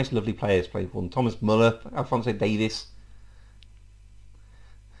got some nice, lovely players playing for them. Thomas Muller, Alphonso Davies.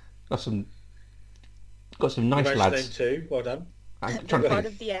 Got some nice lads. Name too. Well done. They're part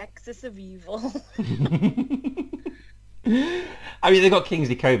of the axis of evil. I mean, they've got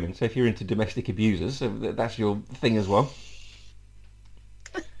Kingsley Coman, so if you're into domestic abusers, so that's your thing as well.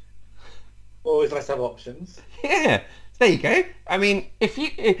 Always nice to have options. Yeah, there you go. I mean, if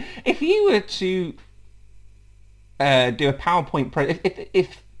you were to do a PowerPoint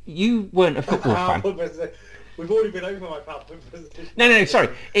if you weren't a football fan. We've already been over my PowerPoint presentation. No, sorry.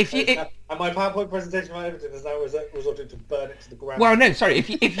 And my PowerPoint presentation about Everton has now resulted to burn it to the ground. Well, no, sorry.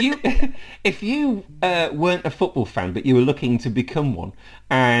 If you weren't a football fan, but you were looking to become one,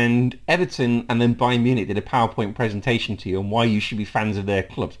 and Everton and then Bayern Munich did a PowerPoint presentation to you on why you should be fans of their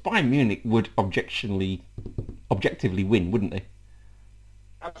clubs, Bayern Munich would objectively win, wouldn't they?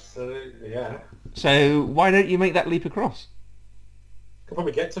 Absolutely, yeah. So why don't you make that leap across? Could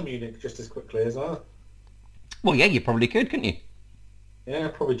probably get to Munich just as quickly as well. Well, yeah, you probably could, couldn't you? Yeah,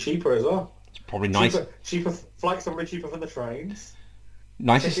 probably cheaper as well. It's probably nice. Cheaper flights are probably cheaper than the trains.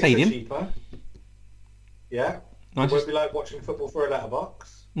 Nicer stadium. Cheaper. Yeah. Nice. It won't be like watching football through a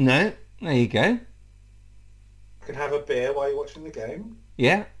letterbox. No, there you go. You can have a beer while you're watching the game.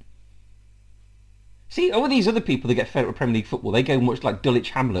 Yeah. See, all these other people that get fed up with Premier League football, they go and watch like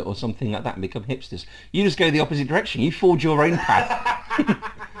Dulwich Hamlet or something like that and become hipsters. You just go the opposite direction. You forge your own path.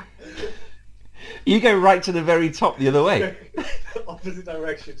 You go right to the very top the other way. Opposite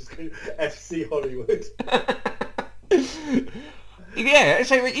direction, just go FC Hollywood. Yeah,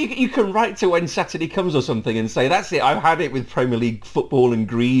 so you can write to When Saturday Comes or something and say, that's it, I've had it with Premier League football and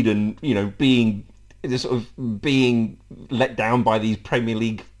greed and, being let down by these Premier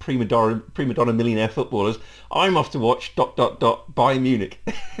League prima donna millionaire footballers. I'm off to watch ... Bayern Munich.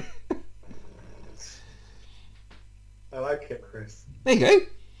 I like it, Chris. There you go.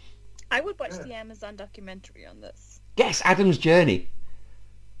 I would watch the Amazon documentary on this. Yes, Adam's Journey.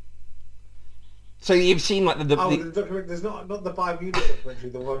 So you've seen like the documentary. There's not the Bayern Munich documentary,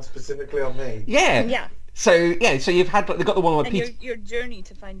 the one specifically on me. Yeah. So you've had like they've got the one where your journey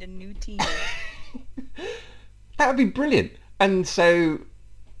to find a new team. That would be brilliant. And so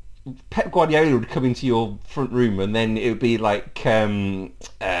Pep Guardiola would come into your front room, and then it would be like Nagelsmann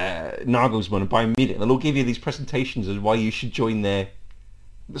and Bayern Munich. They'll all give you these presentations as why you should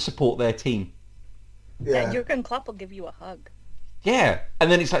support their team. Yeah, Jurgen Klopp will give you a hug. Yeah,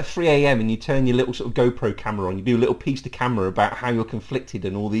 and then it's like 3 a.m. and you turn your little sort of GoPro camera on. You do a little piece to camera about how you're conflicted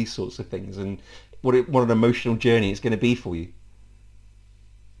and all these sorts of things, and what an emotional journey it's going to be for you.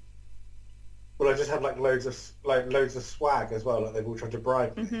 Well, I just have like loads of swag as well. Like they've all tried to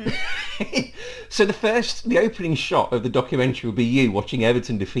bribe me. Mm-hmm. So the opening shot of the documentary will be you watching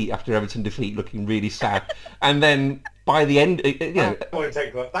Everton defeat after Everton defeat, looking really sad, and then by the end, that won't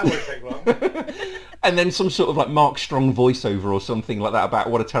take long. And then some sort of like Mark Strong voiceover or something like that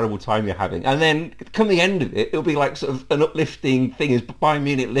about what a terrible time you're having, and then come the end of it, it'll be like sort of an uplifting thing as Bayern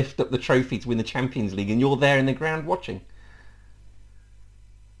Munich lift up the trophy to win the Champions League, and you're there in the ground watching.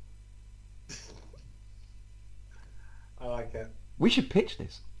 I like it. We should pitch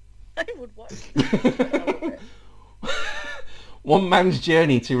this. I would watch it. One man's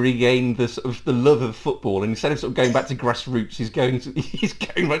journey to regain the sort of the love of football, and instead of sort of going back to grassroots, he's going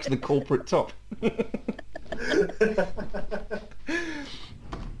back to the corporate top.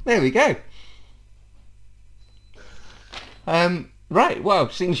 There we go. Right.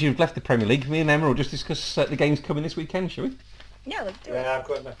 Well, since you've left the Premier League, me and Emma will just discuss the games coming this weekend, shall we? Yeah, let's do it. Yeah, I've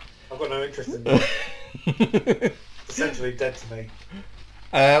got no interest in that. Essentially dead to me.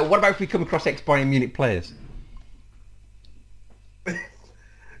 What about if we come across ex-Bayern Munich players?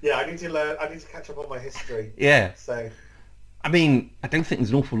 Yeah, I need to catch up on my history. Yeah. So, I mean, I don't think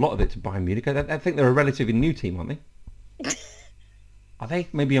there's an awful lot of it to Bayern Munich. I think they're a relatively new team, aren't they? Are they?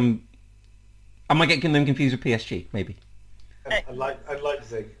 Maybe am I getting them confused with PSG? Maybe. And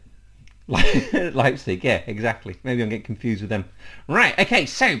Leipzig. Leipzig, yeah, exactly. Maybe I'm getting confused with them. Right, okay,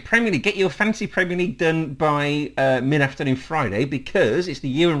 so Premier League. Get your fantasy Premier League done by mid-afternoon Friday, because it's the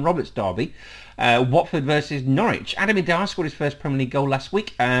Ewan Roberts derby. Watford versus Norwich. Adam Idar scored his first Premier League goal last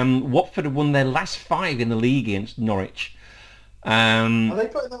week. Watford have won their last 5 in the league against Norwich. Are they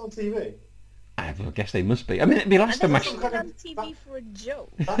putting that on TV? I guess they must be. I mean, it'd be last time. On TV for a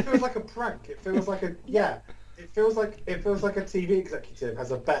joke. That feels like a prank. It feels like a It feels like a TV executive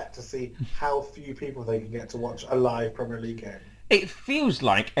has a bet to see how few people they can get to watch a live Premier League game. It feels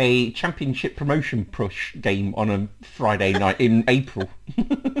like a championship promotion push game on a Friday night in April.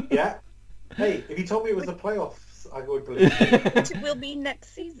 Yeah. Hey, if you told me it was the playoffs, I would believe it. Which it will be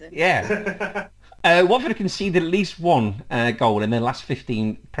next season. Yeah. Watford have conceded at least one goal in their last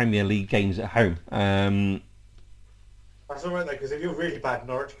 15 Premier League games at home. That's all right, though, because if you're really bad,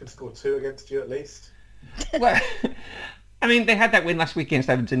 Norwich can score 2 against you at least. Well, I mean, they had that win last week against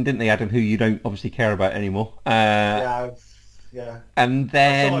Everton, didn't they, Adam, who you don't obviously care about anymore? Yeah. And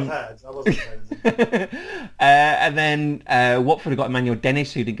then... That's all I've heard. I wasn't and then Watford have got Emmanuel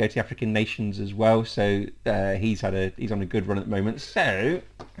Dennis, who didn't go to the African Nations as well, so he's on a good run at the moment. So,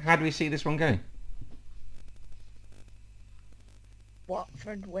 how do we see this one going?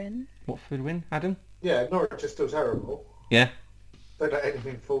 Watford win, Adam? Yeah, Norwich is still terrible. Yeah. Don't let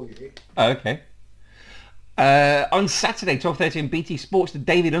anything fool you. Oh, okay. On Saturday, 12:30 on BT Sports, the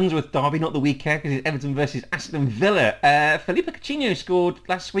David Unsworth derby, not the weekend, because it's Everton versus Aston Villa. Felipe Coutinho scored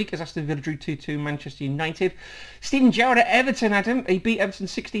last week as Aston Villa drew 2-2 Manchester United. Steven Gerrard at Everton, Adam. He beat Everton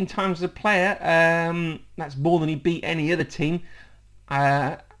 16 times as a player. That's more than he beat any other team.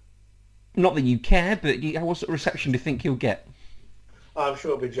 Not that you care, but what sort of reception do you think he'll get? I'm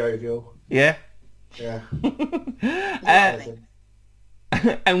sure it'll be jovial. Yeah? Yeah.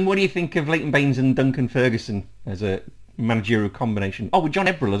 And what do you think of Leighton Baines and Duncan Ferguson as a managerial combination? Oh, with John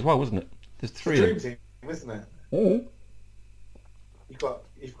Ebrell as well, wasn't it? There's 3 of them. Dream team, isn't it? Oh.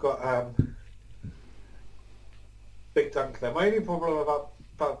 You've got Big Dunk there. My only problem about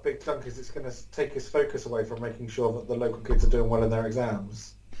Big Dunk is it's going to take his focus away from making sure that the local kids are doing well in their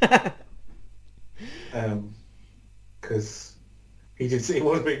exams. Because he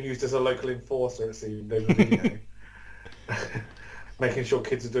was being used as a local enforcer, it seemed, over video. Making sure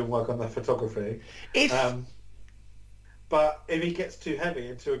kids are doing work on their photography. But if he gets too heavy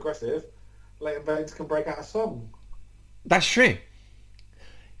and too aggressive, Leighton Baines can break out a song. That's true.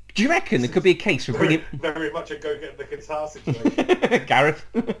 Do you reckon there could be a case for bringing... Very much a go-get-the-guitar situation. Gareth.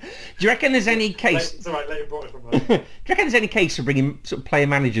 Do you reckon there's any case... It's all right, Leighton brought it from home. Do you reckon there's any case for bringing sort of player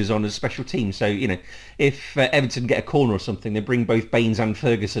managers on as special teams? So, if Everton get a corner or something, they bring both Baines and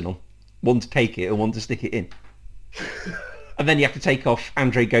Ferguson on. One to take it and one to stick it in. And then you have to take off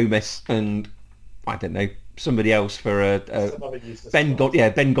Andre Gomes and I don't know, somebody else for Ben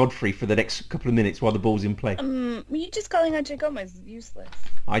Godfrey for the next couple of minutes while the ball's in play. Were you just calling Andre Gomez useless?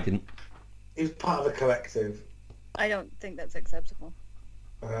 I didn't. He's part of the collective. I don't think that's acceptable.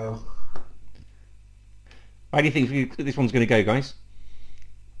 Well, how do you think this one's going to go, guys?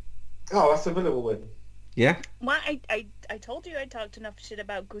 Oh, that's a Villa will win. Yeah? Well, I told you I talked enough shit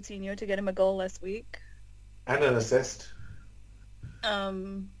about Coutinho to get him a goal last week. And an assist. I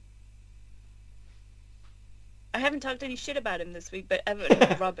haven't talked any shit about him this week, but Everton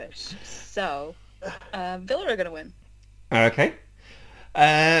is rubbish. So, Villa are going to win. Okay.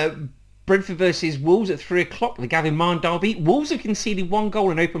 Brentford versus Wolves at 3 o'clock, the Gavin Mahon derby. Wolves have conceded 1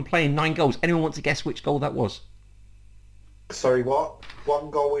 goal in open play and 9 goals. Anyone want to guess which goal that was? Sorry, what?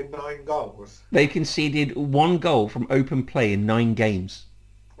 1 goal in 9 goals? They conceded 1 goal from open play in 9 games.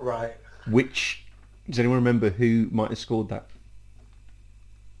 Right. Which, does anyone remember who might have scored that?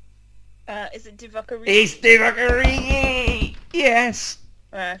 Is it Divock Origi? It's Divock Origi! Yes!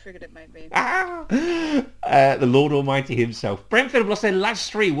 I figured it might be. The Lord Almighty himself. Brentford have lost their last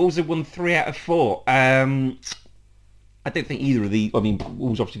 3. Wolves have won 3 out of 4. I don't think either of the... I mean,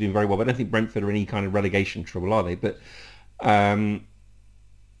 Wolves obviously doing very well, but I don't think Brentford are in any kind of relegation trouble, are they? But how do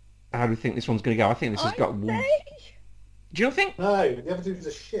you think this one's going to go? I think this has got... Do you not think? No, the other teams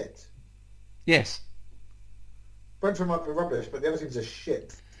are shit. Yes. Brentford might be rubbish, but the other teams are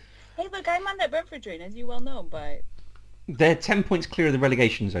shit. Hey, look, I'm on that Brentford train, as you well know, but... They're 10 points clear of the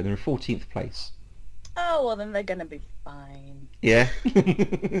relegation zone. They're in 14th place. Oh, well, then they're going to be fine. Yeah.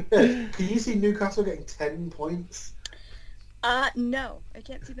 Can you see Newcastle getting 10 points? No. I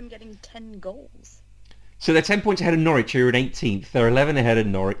can't see them getting 10 goals. So they're 10 points ahead of Norwich, who are in 18th. They're 11 ahead of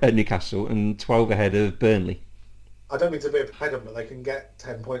Newcastle and 12 ahead of Burnley. I don't mean to be a pedant, but they can get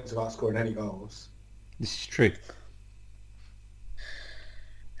 10 points without scoring any goals. This is true.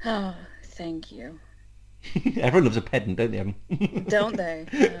 Oh, thank you. Everyone loves a pedant, don't they, Evan? Don't they?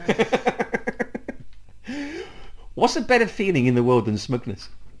 What's a better feeling in the world than smugness?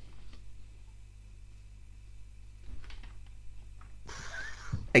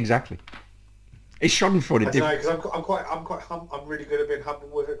 Exactly. It's Schadenfreude. I don't know, because I'm really good at being humble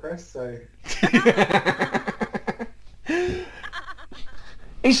with it, Chris. So.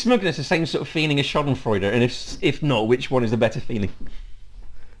 Is smugness the same sort of feeling as Schadenfreude? And if not, which one is the better feeling?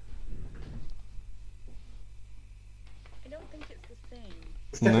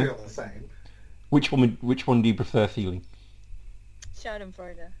 It's definitely not the same. Which one do you prefer feeling?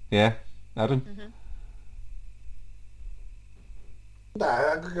 Schadenfreude. Yeah, Adam? Mm-hmm. No,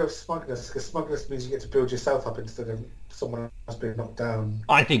 I'm going to go with smugness, because smugness means you get to build yourself up instead of someone else being knocked down.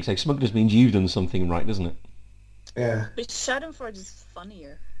 I think so. Smugness means you've done something right, doesn't it? Yeah. But Schadenfreude is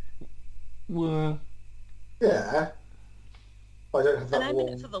funnier. Well... Yeah. I don't have that and I'm in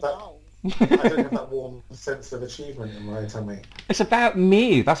it for the walls. I don't have that warm sense of achievement in my tummy. It's about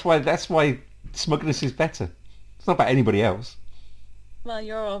me. That's why smugness is better. It's not about anybody else. Well,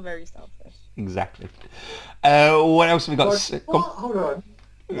 you're all very selfish. Exactly. What else have we got? What? Hold on.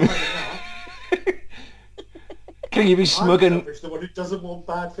 Can you be smug and... I'm selfish, the one who doesn't want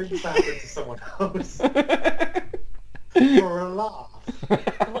bad things to happen to someone else. For a laugh.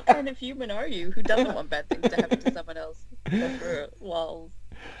 What kind of human are you who doesn't want bad things to happen to someone else? For lols.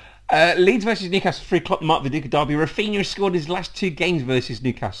 Leeds versus Newcastle, 3 o'clock, Mark Viduka derby. Rafinha scored his last 2 games versus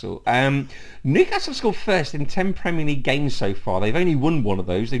Newcastle. Newcastle scored first in 10 Premier League games so far. They've only won 1 of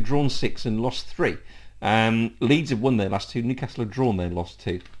those. They've drawn 6 and lost 3. Leeds have won their last 2. Newcastle have drawn their last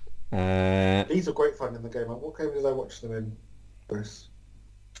 2. Leeds are great fun in the game. What game did I watch them in, Bruce?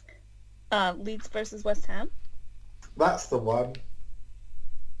 Leeds versus West Ham. That's the one.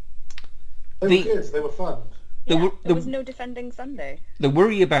 They were good. They were fun. There was no defending Sunday. The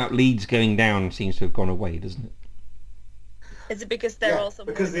worry about Leeds going down seems to have gone away, doesn't it? Is it because they're also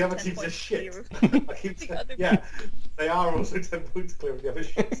because the other teams are shit? They are also 10 points clear of the other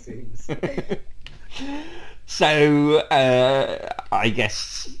shit teams. So I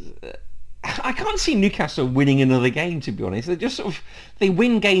guess I can't see Newcastle winning another game, to be honest. They just they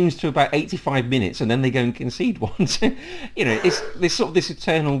win games to about 85 minutes and then they go and concede one. So, it's this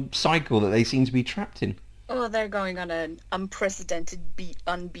eternal cycle that they seem to be trapped in. Oh, they're going on an unprecedented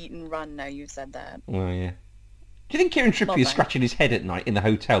unbeaten run now you've said that. Well, yeah. Do you think Kieran Trippier is scratching his head at night in the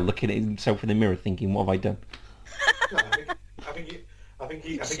hotel, looking at himself in the mirror, thinking, "What have I done?" No, I think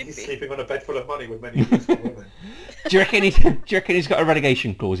he's sleeping on a bed full of money with many beautiful women. Do you reckon he's got a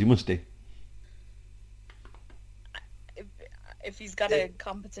relegation clause? He must do. If he's got a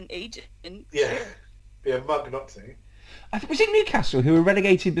competent agent, yeah, sure. Be a mug not to. Was it Newcastle who were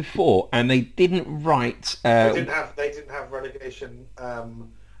relegated before, and they didn't write? They didn't have relegation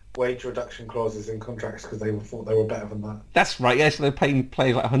wage reduction clauses in contracts because they thought they were better than that. That's right. Yeah, so they're paying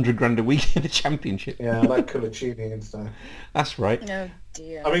players like $100,000 a week in the Championship. Yeah, like Colaccini and stuff. That's right. Oh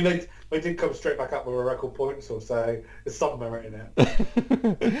dear. I mean, they did come straight back up with a record points, so there's some merit in it.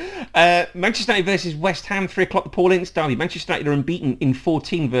 Manchester United versus West Ham, 3:00 the Paul Ince derby. Manchester United are unbeaten in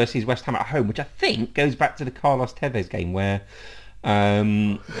 14 versus West Ham at home, which I think goes back to the Carlos Tevez game where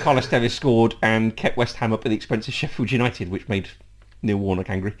Carlos Tevez scored and kept West Ham up at the expense of Sheffield United, which made Neil Warnock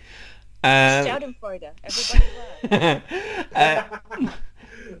angry. Shout him for it, everybody.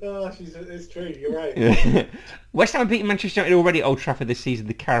 It's true, you're right. West Ham have beaten Manchester United already at Old Trafford this season,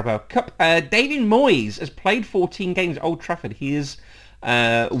 the Carabao Cup. David Moyes has played 14 games at Old Trafford. He has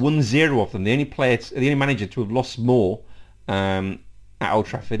won 0 of them. The only manager to have lost more at Old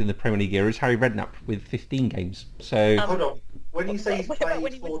Trafford in the Premier League era is Harry Redknapp with 15 games. So hold on. When you say he's played about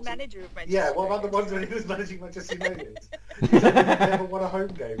when he 14... was manager of Manchester Yeah, what about the ones when he was managing Manchester United? He never won a home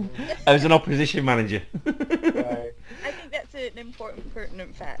game. As an opposition manager. Right. I think that's an important,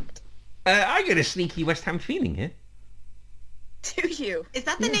 pertinent fact. I got a sneaky West Ham feeling here. Do you? Is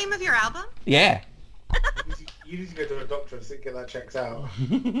that the name of your album? Yeah. You need to go to a doctor and get that checked out.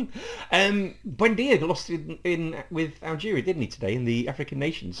 Buendia lost with Algeria, didn't he, today in the African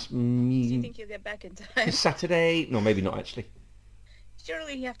Nations? Do you think he'll get back in time? Saturday? No, maybe not actually.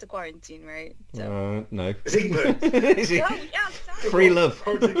 Surely you have to quarantine, right? So. No. Is England? Is it? Oh, yeah, sorry. Free love.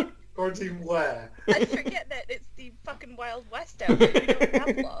 Quarantine where? I forget that it's the fucking Wild West out there. You don't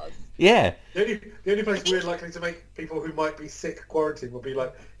have laws. Yeah. The only place we're likely to make people who might be sick quarantine will be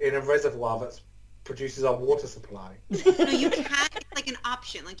like in a reservoir that produces our water supply. No, you can like an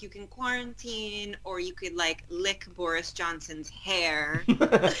option. Like you can quarantine, or you could like lick Boris Johnson's hair.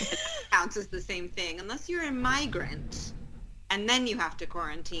 Counts as the same thing, unless you're a migrant, and then you have to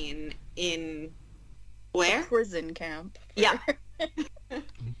quarantine in where? A prison camp. Yeah.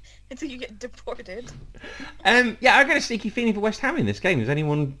 Until you get deported. Yeah, I got a sneaky feeling for West Ham in this game. Does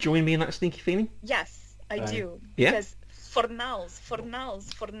anyone join me in that sneaky feeling? Yes, I do. Yeah? Because Fornals.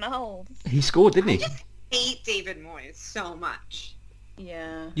 He scored, didn't he? I just hate David Moyes so much.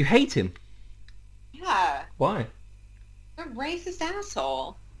 Yeah. You hate him? Yeah. Why? A racist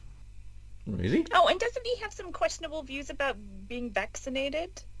asshole. Is he? Oh, and doesn't he have some questionable views about being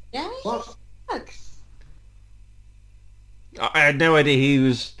vaccinated? Yeah. What? I had no idea he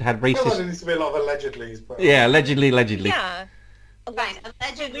had racist... Well, there needs to be a lot of allegedlys. But... Yeah, allegedly. Yeah. Fine, For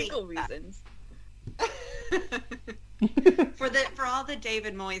allegedly. legal reasons. For all the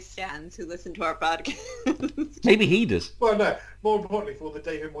David Moyes stans who listen to our podcast. Maybe he does. Well, no. More importantly, for all the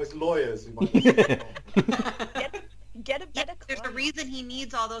David Moyes lawyers who might be Get a better There's a reason he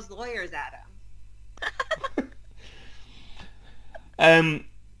needs all those lawyers at him.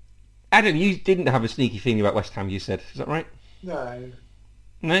 Adam, you didn't have a sneaky feeling about West Ham, you said. Is that right? No.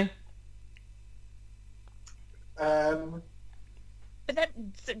 No? But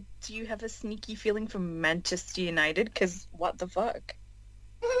so do you have a sneaky feeling from Manchester United? Because what the fuck?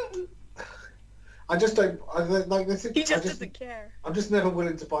 I just don't... like this. He just doesn't care. I'm just never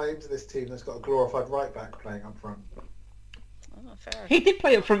willing to buy into this team that's got a glorified right back playing up front. Oh, fair. He did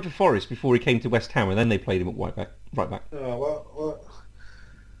play up front for Forest before he came to West Ham, and then they played him at right back. Oh, well...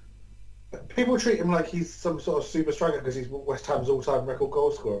 People treat him like he's some sort of super striker because he's West Ham's all-time record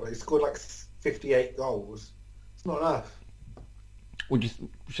goal scorer, but he scored like 58 goals. It's not enough. Would you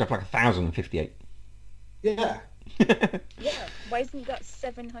have like 1,058? Yeah. Yeah. Why hasn't he got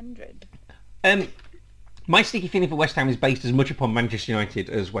 700? My sneaky feeling for West Ham is based as much upon Manchester United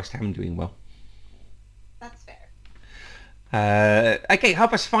as West Ham doing well. That's fair. Okay,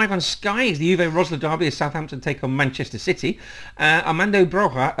 5:30 on Sky is the Uwe Rosler derby as Southampton take on Manchester City. Armando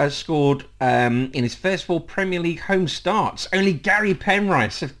Broja has scored in his first 4 Premier League home starts. Only Gary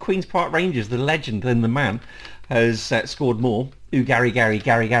Penrice of Queen's Park Rangers, the legend and the man, has scored more. Gary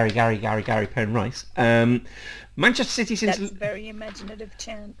Penrice. Manchester City since... That's a very imaginative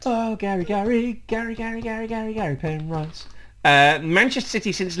chant. Oh, Gary Penrice. Manchester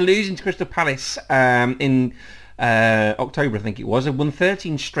City since losing to Crystal Palace in... October, I think it was, have won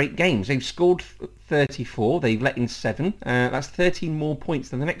 13 straight games. They've scored 34. They've let in 7. That's 13 more points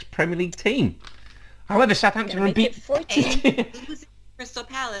than the next Premier League team. However, Southampton are beat. Losing Crystal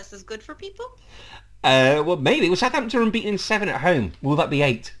Palace is good for people? Well, maybe. Well, Southampton are unbeaten in 7 at home. Will that be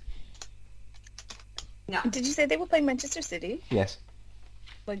 8? No. Did you say they were playing Manchester City? Yes.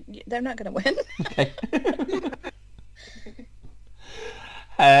 Well, they're not going to win. Okay.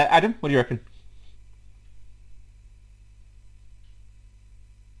 Adam, what do you reckon?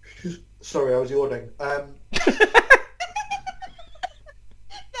 Sorry, I was yawning. That's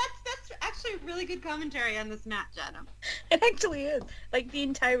actually really good commentary on this match, Adam. It actually is. Like the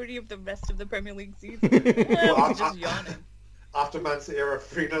entirety of the rest of the Premier League season. I'm just yawning. After Man City are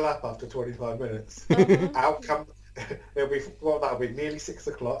 3-0 up after 25 minutes. Uh-huh. Outcome, that'll be nearly 6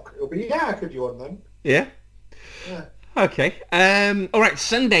 o'clock. It'll be, I could yawn then. Yeah? Yeah. Okay. All right,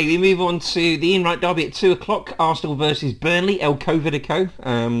 Sunday we move on to the Ian Wright derby at 2 o'clock. Arsenal versus Burnley, El Covidico.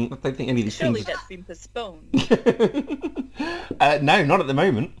 I don't think any of these Surely teams... that's been postponed. No, not at the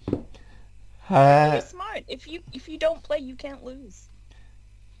moment. You're smart. If you don't play, you can't lose.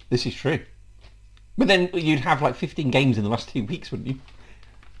 This is true. But then you'd have like 15 games in the last 2 weeks, wouldn't you?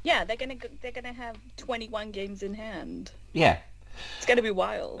 Yeah, they're gonna have 21 games in hand. Yeah. It's gonna be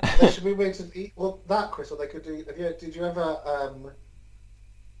wild. They should be waiting to eat. Well, that, Chris, or they could do. Did you ever,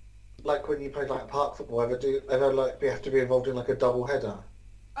 like when you played like park football, ever like have to be involved in like a double header?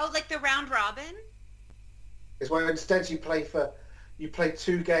 Oh, like the round robin? It's where instead you play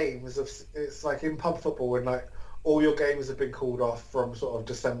 2 games of. It's like in pub football when like all your games have been called off from sort of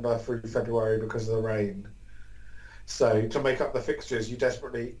December through February because of the rain. So to make up the fixtures, you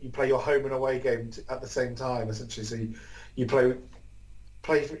play your home and away game at the same time, essentially. So you play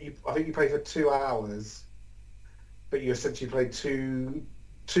for, I think you play for 2 hours, but you essentially play two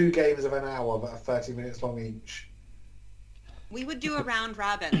games of an hour that are 30 minutes long each. We would do a round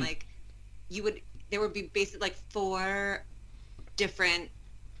robin. Like there would be basically like 4 different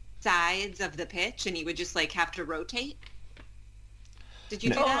sides of the pitch, and you would just like have to rotate. Did you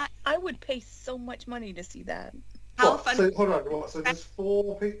do that? I would pay so much money to see that. How fun! So hold on. So there's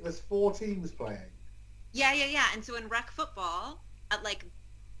 4 teams playing. Yeah. And so in rec football,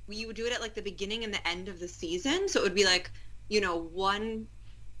 you would do it at like the beginning and the end of the season. So it would be like, one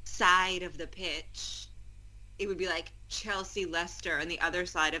side of the pitch, it would be like Chelsea, Leicester, and the other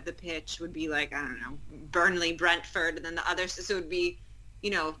side of the pitch would be like, I don't know, Burnley, Brentford, and then the other. So it would be,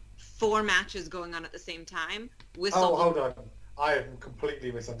 4 matches going on at the same time. Hold on. I have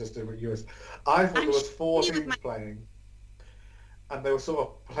completely misunderstood what you were saying. I thought there was 4 teams playing, and they were sort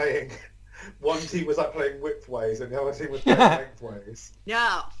of playing. One team was like playing widthways, and the other team was playing lengthways.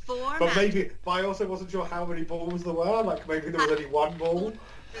 No, 4 But I also wasn't sure how many balls there were. Like maybe there was only 1 ball.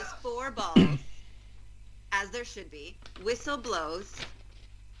 There's 4 balls, as there should be. Whistle blows.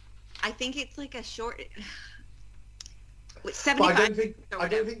 I think it's like a short. 75. I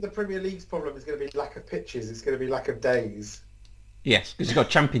don't think the Premier League's problem is going to be lack of pitches. It's going to be lack of days. Yes, because you've got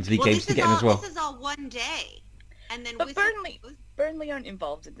Champions League games to get in as well. This is all one day, and then. But Burnley aren't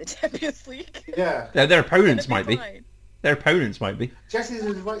involved in the Champions League. Yeah. Their opponents might be. Their opponents might be. Jesse's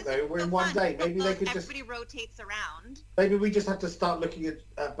is right though. We're in one day. Maybe they could everybody rotates around. Maybe we just have to start looking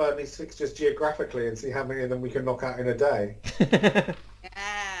at Burnley's fixtures geographically and see how many of them we can knock out in a day. Yeah.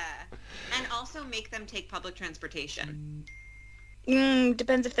 And also make them take public transportation.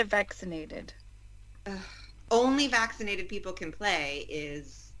 Depends if they're vaccinated. Only vaccinated people can play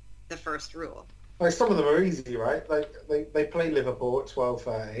is the first rule. Like some of them are easy, right? Like they play Liverpool at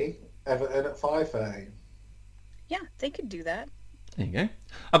 12:30, Everton at 5:30. Yeah, they could do that. There you go.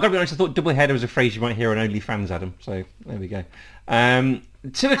 I've got to be honest, I thought double header was a phrase you might hear on OnlyFans, Adam. So there we go.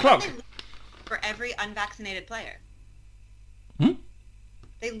 2 o'clock. For every unvaccinated player.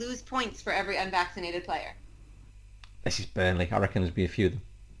 They lose points for every unvaccinated player. This is Burnley. I reckon there'll be a few of them.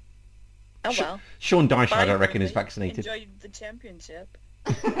 Oh well. Sean Dyche, I don't reckon, is vaccinated. Enjoy the championship.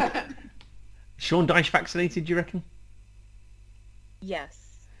 Sean Dyche vaccinated, do you reckon? Yes.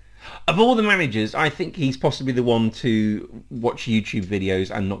 Of all the managers, I think he's possibly the one to watch YouTube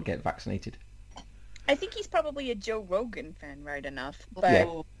videos and not get vaccinated. I think he's probably a Joe Rogan fan, right enough. But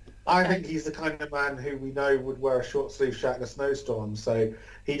yeah. I think he's the kind of man who we know would wear a short sleeve shirt in a snowstorm, so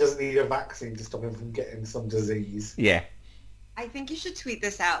he doesn't need a vaccine to stop him from getting some disease. Yeah. I think you should tweet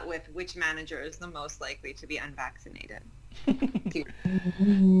this out with which manager is the most likely to be unvaccinated.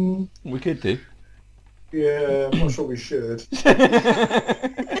 We could do. Yeah, I'm not sure we should. For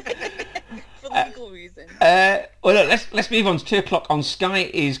legal reasons. Well, look, let's move on to 2 o'clock on Sky.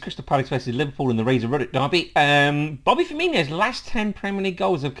 Is Crystal Palace versus Liverpool in the Razor Ruddock derby. Bobby Firmino's last 10 Premier League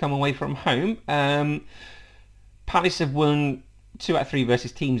goals have come away from home. Palace have won 2 out of 3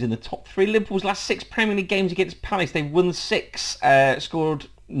 versus teams in the top 3. Liverpool's last 6 Premier League games against Palace, they've won 6, scored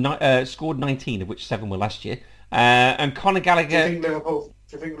 19, of which 7 were last year. And Conor Gallagher. Do you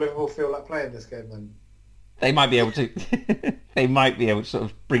think Liverpool feel like playing this game then? They might be able to. They might be able to sort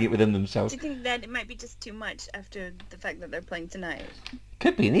of bring it within themselves. Do you think that it might be just too much after the fact that they're playing tonight?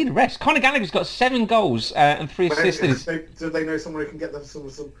 Could be. They need a rest. Conor Gallagher's got 7 goals and 3 assists. Do they know someone who can get them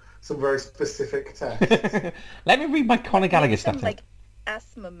some very specific tests? Let me read my Conor Gallagher stuff. Like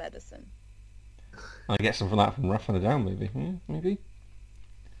asthma medicine. I get some from that from Rafa Nadal, maybe. Maybe.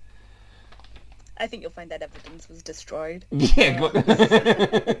 I think you'll find that evidence was destroyed. Yeah.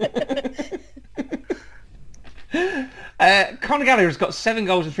 Conor Gallagher's got 7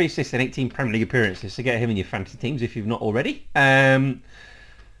 goals and 3 assists in 18 Premier League appearances, so get him in your fantasy teams if you've not already. How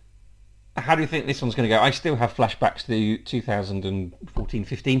do you think this one's going to go? I still have flashbacks to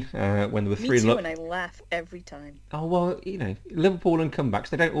 2014-15 when there were 3 Me too, and I laugh every time. Oh, well, Liverpool and comebacks,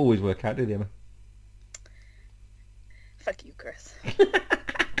 they don't always work out, do they, Emma? Fuck you, Chris.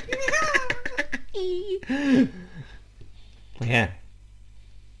 Yeah.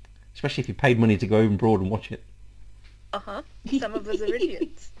 Especially if you paid money to go abroad and watch it. Uh-huh. Some of us are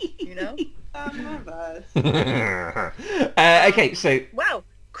idiots, Some of us. Okay, so... Wow.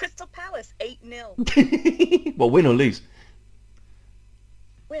 Crystal Palace, 8-0. Well, win or lose?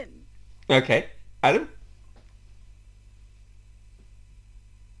 Win. Okay. Adam?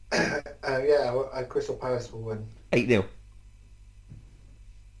 Crystal Palace will win. 8-0.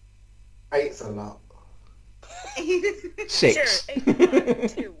 8's a lot. 6. Sure, 8,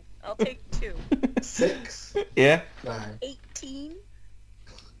 2. I'll take 2. 6? Yeah? No. 18?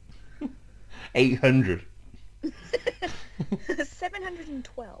 800.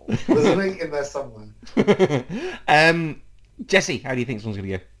 712. There's an 8 in there somewhere. Jesse, how do you think this one's going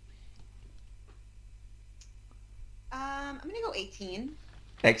to go? I'm going to go 18.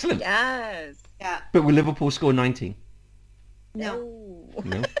 Excellent. Yes. Yeah. But will Liverpool score 19? No.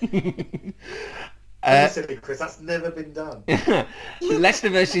 No. Silly, Chris, that's never been done. Leicester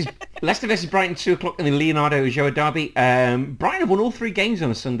versus Brighton, 2:00 in the Leonardo Joa derby. Brighton have won all 3 games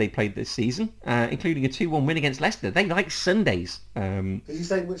on a Sunday played this season, including a 2-1 win against Leicester. They like Sundays. Did you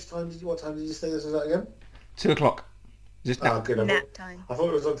say what time did you say this was at again? 2:00. Just nap. Good. Nap time. I thought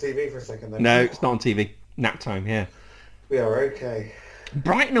it was on TV for a second then. No, it's not on TV. Nap time, yeah. We are okay.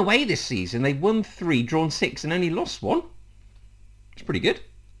 Brighton away this season, they've won 3, drawn 6 and only lost 1. It's pretty good.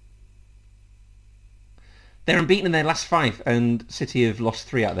 They're unbeaten in their last 5, and City have lost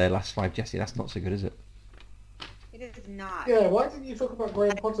 3 out of their last 5. Jesse, that's not so good, is it? It is not. Yeah, why didn't you talk about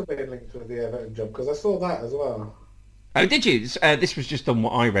Graham Potter being linked with the Everton job? Because I saw that as well. Oh, did you? This was just on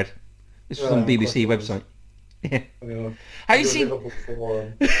what I read. This was on the BBC website. Yeah. Have you seen?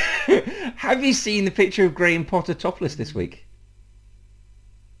 Have you seen the picture of Graham Potter topless this week?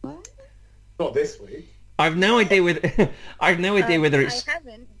 What? Not this week. I've no idea whether it's. I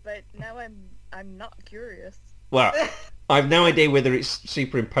haven't, but now I'm not curious. Well, I've no idea whether it's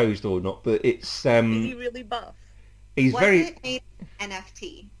superimposed or not, but it's. Is he really buff? He's Was very. it made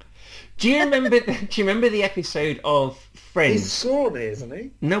NFT? Do you remember the episode of Friends? He's scrawny, isn't he?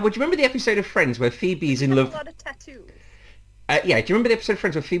 No, but do you remember the episode of Friends where Phoebe's in love? A lot of tattoos. Yeah, do you remember the episode of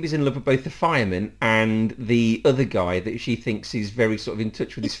Friends where Phoebe's in love with both the fireman and the other guy that she thinks is very sort of in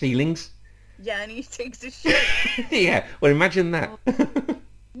touch with his feelings? Yeah, and he takes his shirt. Yeah, well, imagine that.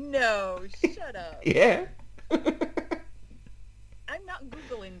 No, shut up. Yeah. I'm not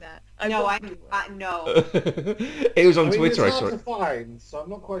Googling that. No. It was on Twitter, it's I saw hard it. to find, so I'm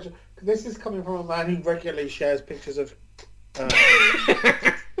not quite sure. This is coming from a man who regularly shares pictures of Paul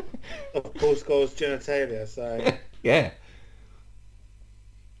Scholes' genitalia, so... Yeah.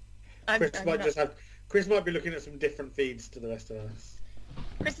 Chris might be looking at some different feeds to the rest of us.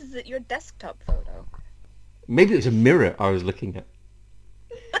 Chris, is it your desktop photo? Maybe it was a mirror I was looking at.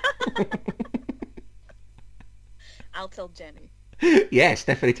 I'll tell Jenny. Yes,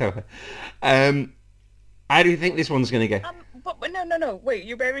 definitely tell her. How do you think this one's going to go? But no. Wait,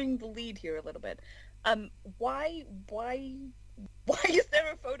 you're burying the lead here a little bit. Why is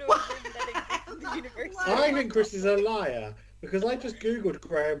there a photo of him that exists in the universe? I think Chris is a liar, because I just Googled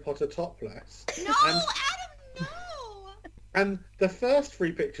Graham Potter topless. No, Adam, no! And the first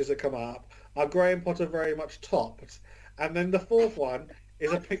 3 pictures that come up are Graham Potter very much topped, and then the 4th one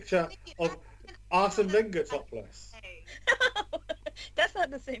is a picture of Arsene Wenger topless. That's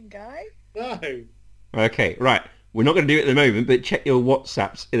not the same guy. No. Okay, right. We're not going to do it at the moment, but check your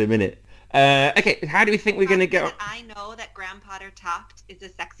WhatsApps in a minute. Okay, how do we think we're going to go? I know that Graham Potter topped is a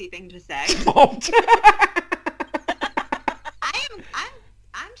sexy thing to say. Topped?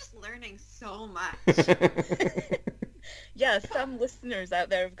 I'm just learning so much. Yeah, some listeners out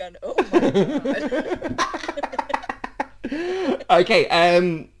there have gone, oh my god. Okay,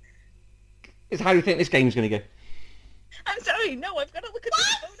 how do you think this game's going to go? I'm sorry, no, I've got to look at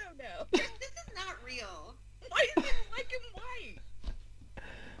this photo now. This is not real. Why is it black and white?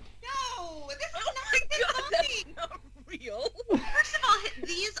 No, this is oh not my god, that's not real. First of all,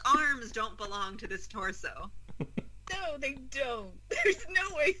 these arms don't belong to this torso. No, they don't. There's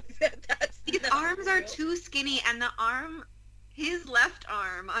no way that's... These arms are too skinny, and his left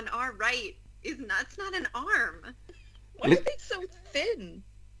arm on our right it's not an arm. Why are they so thin?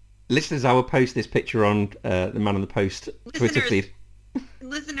 Listeners, I will post this picture on the Man on the Post Twitter feed.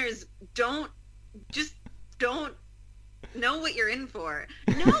 Listeners, don't know what you're in for.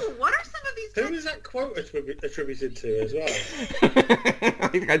 No, what are some of these... Who is that quote attributed to as well?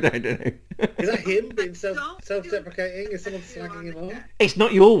 I don't know. Is that him being self-deprecating? Is someone slagging him off? It's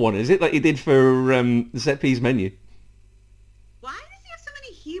not your one, is it? Like you did for the set piece menu. Why does he have so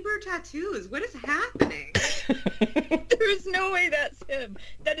many Hebrew tattoos? What is happening? There is no way that's him.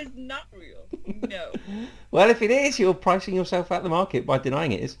 That is not real. No. Well, if it is, you're pricing yourself out the market by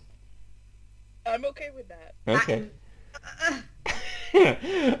denying it is. I'm okay with that. Okay.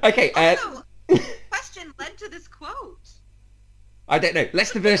 Okay. Also, question led to this quote. I don't know.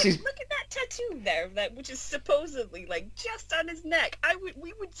 Leicester versus... Look at that tattoo there, which is supposedly like just on his neck.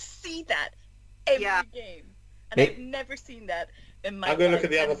 We would see that every game, and I've never seen that in my life. I'm going to look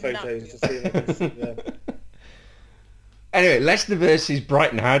at the other photos to see if I can see that. Anyway, Leicester versus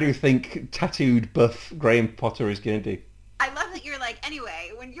Brighton. How do you think tattooed buff Graham Potter is going to do? I love that you're like,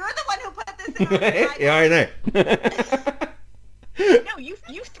 anyway, when you're the one who put this in our Yeah, I know. No,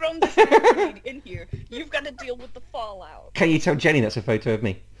 you've thrown this in here. You've got to deal with the fallout. Can you tell Jenny that's a photo of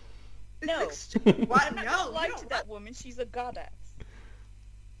me? No. What? I'm not going to lie to that woman. She's a goddess.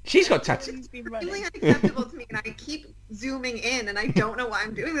 She's got tattoos. It's really unacceptable to me, and I keep zooming in, and I don't know why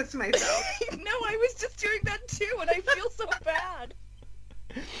I'm doing this to myself. No, I was just doing that too, and I feel so bad.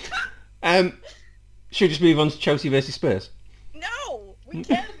 Should we just move on to Chelsea versus Spurs? No, we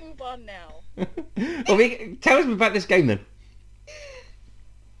can't move on now. Well, tell us about this game then.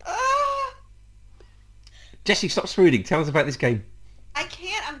 Jessie, stop swooning. Tell us about this game. I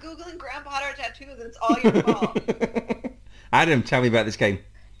can't. I'm Googling Graham Potter tattoos, and it's all your fault. Adam, tell me about this game.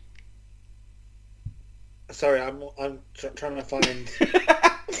 Sorry, I'm trying to find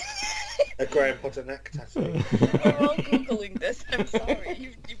a Graham Potter neck tattoo. We're all Googling this. I'm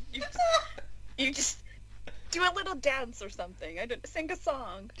sorry. You just do a little dance or something. I don't sing a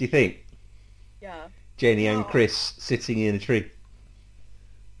song. Do you think? Yeah. Jenny and Chris sitting in a tree.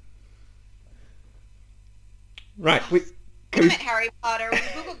 Right. Harry Potter. When you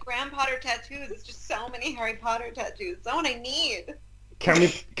Google Graham Potter tattoos, it's just so many Harry Potter tattoos. That's what I need.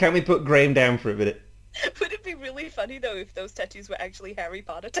 Can we put Graham down for a minute? Would it be really funny though if those tattoos were actually Harry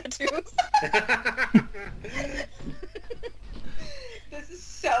Potter tattoos? This is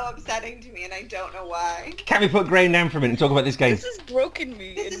so upsetting to me, and I don't know why. Can we put Graham down for a minute and talk about this game? This has broken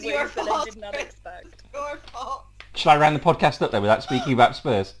me in ways that I did not expect. It's your fault. Shall I round the podcast up there without speaking about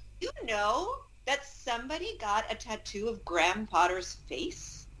Spurs? You know that somebody got a tattoo of Graham Potter's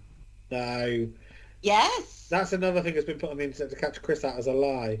face? No. Yes. That's another thing that's been put on the internet to catch Chris out as a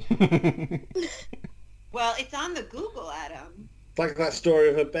lie. Well, it's on the Google, Adam. It's like that story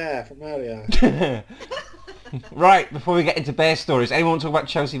of a bear from earlier. Right, before we get into bear stories, anyone want to talk about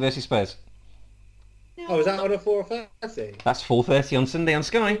Chelsea versus Spurs? No. Oh, is that on at 4:30? That's 4:30 on Sunday on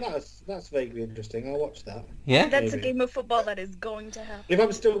Sky. That's vaguely interesting. I'll watch that. Yeah? That's a game of football that is going to happen. If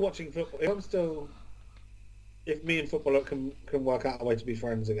I'm still watching football, if me and football can work out a way to be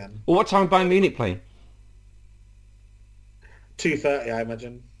friends again. Well, what time Bayern Munich playing? 2:30, I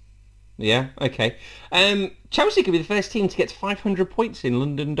imagine. Yeah, okay. Chelsea could be the first team to get to 500 points in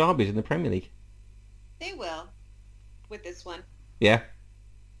London derbies in the Premier League. They will. With this one. Yeah?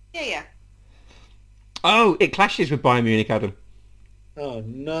 Yeah. Oh, it clashes with Bayern Munich, Adam. Oh,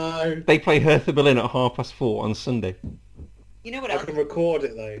 no. They play Hertha Berlin at 4:30 on Sunday. You know what I else? can record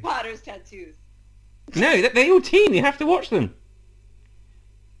it, though. Potter's tattoos. No, they're your team. You have to watch them.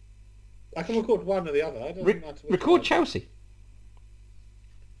 I can record one or the other. I don't know how to record Chelsea.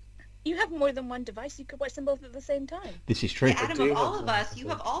 You have more than one device. You could watch them both at the same time. This is true. Yeah, Adam, of all of us, you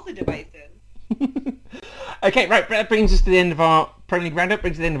have all the devices. Okay, right. That brings us to the end of our Premier League roundup.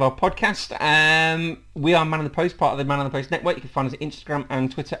 Brings us to the end of our podcast. We are Man on the Post, part of the Man on the Post network. You can find us on Instagram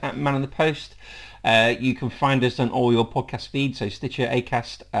and Twitter at Man on the Post. You can find us on all your podcast feeds, so Stitcher,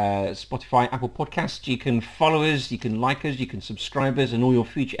 Acast, Spotify, Apple Podcasts. You can follow us, you can like us, you can subscribe us, and all your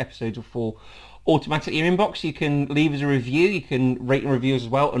future episodes will fall automatically in your inbox. You can leave us a review, you can rate and review us as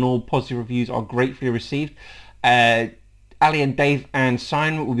well, and all positive reviews are gratefully received. Ali and Dave and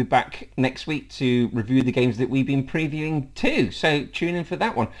Simon will be back next week to review the games that we've been previewing too, so tune in for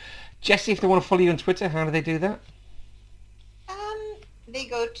that one. Jessie, if they want to follow you on Twitter, how do they do that? They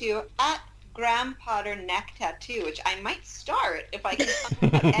go to @Graham Potter Neck Tattoo, which I might start if I can talk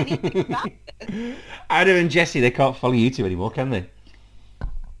about anything about this. Adam and Jessie, they can't follow you two anymore, can they?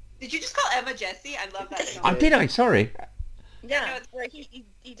 Did you just call Emma Jessie? I love that song. Did I? Sorry. Yeah, no, it's right.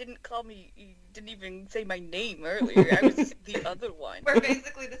 He didn't call me. He didn't even say my name earlier. I was just the other one. We're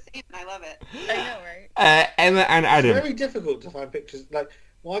basically the same, and I love it. I know, right? Emma and Adam. It's very difficult to find pictures. Like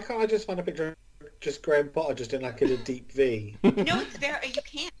Why can't I just find a picture of just Graham Potter just in like in a deep V? No, it's very. You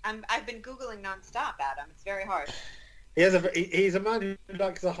can't. I've been Googling nonstop, Adam. It's very hard. He's a man who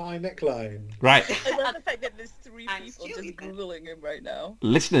likes a high neckline. Right. I love the fact that there's 3 people just Googling him right now.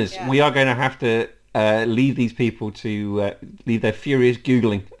 Listeners, we are going to have to leave these people to leave their furious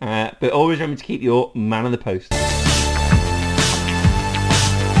Googling. But always remember to keep your man on the post.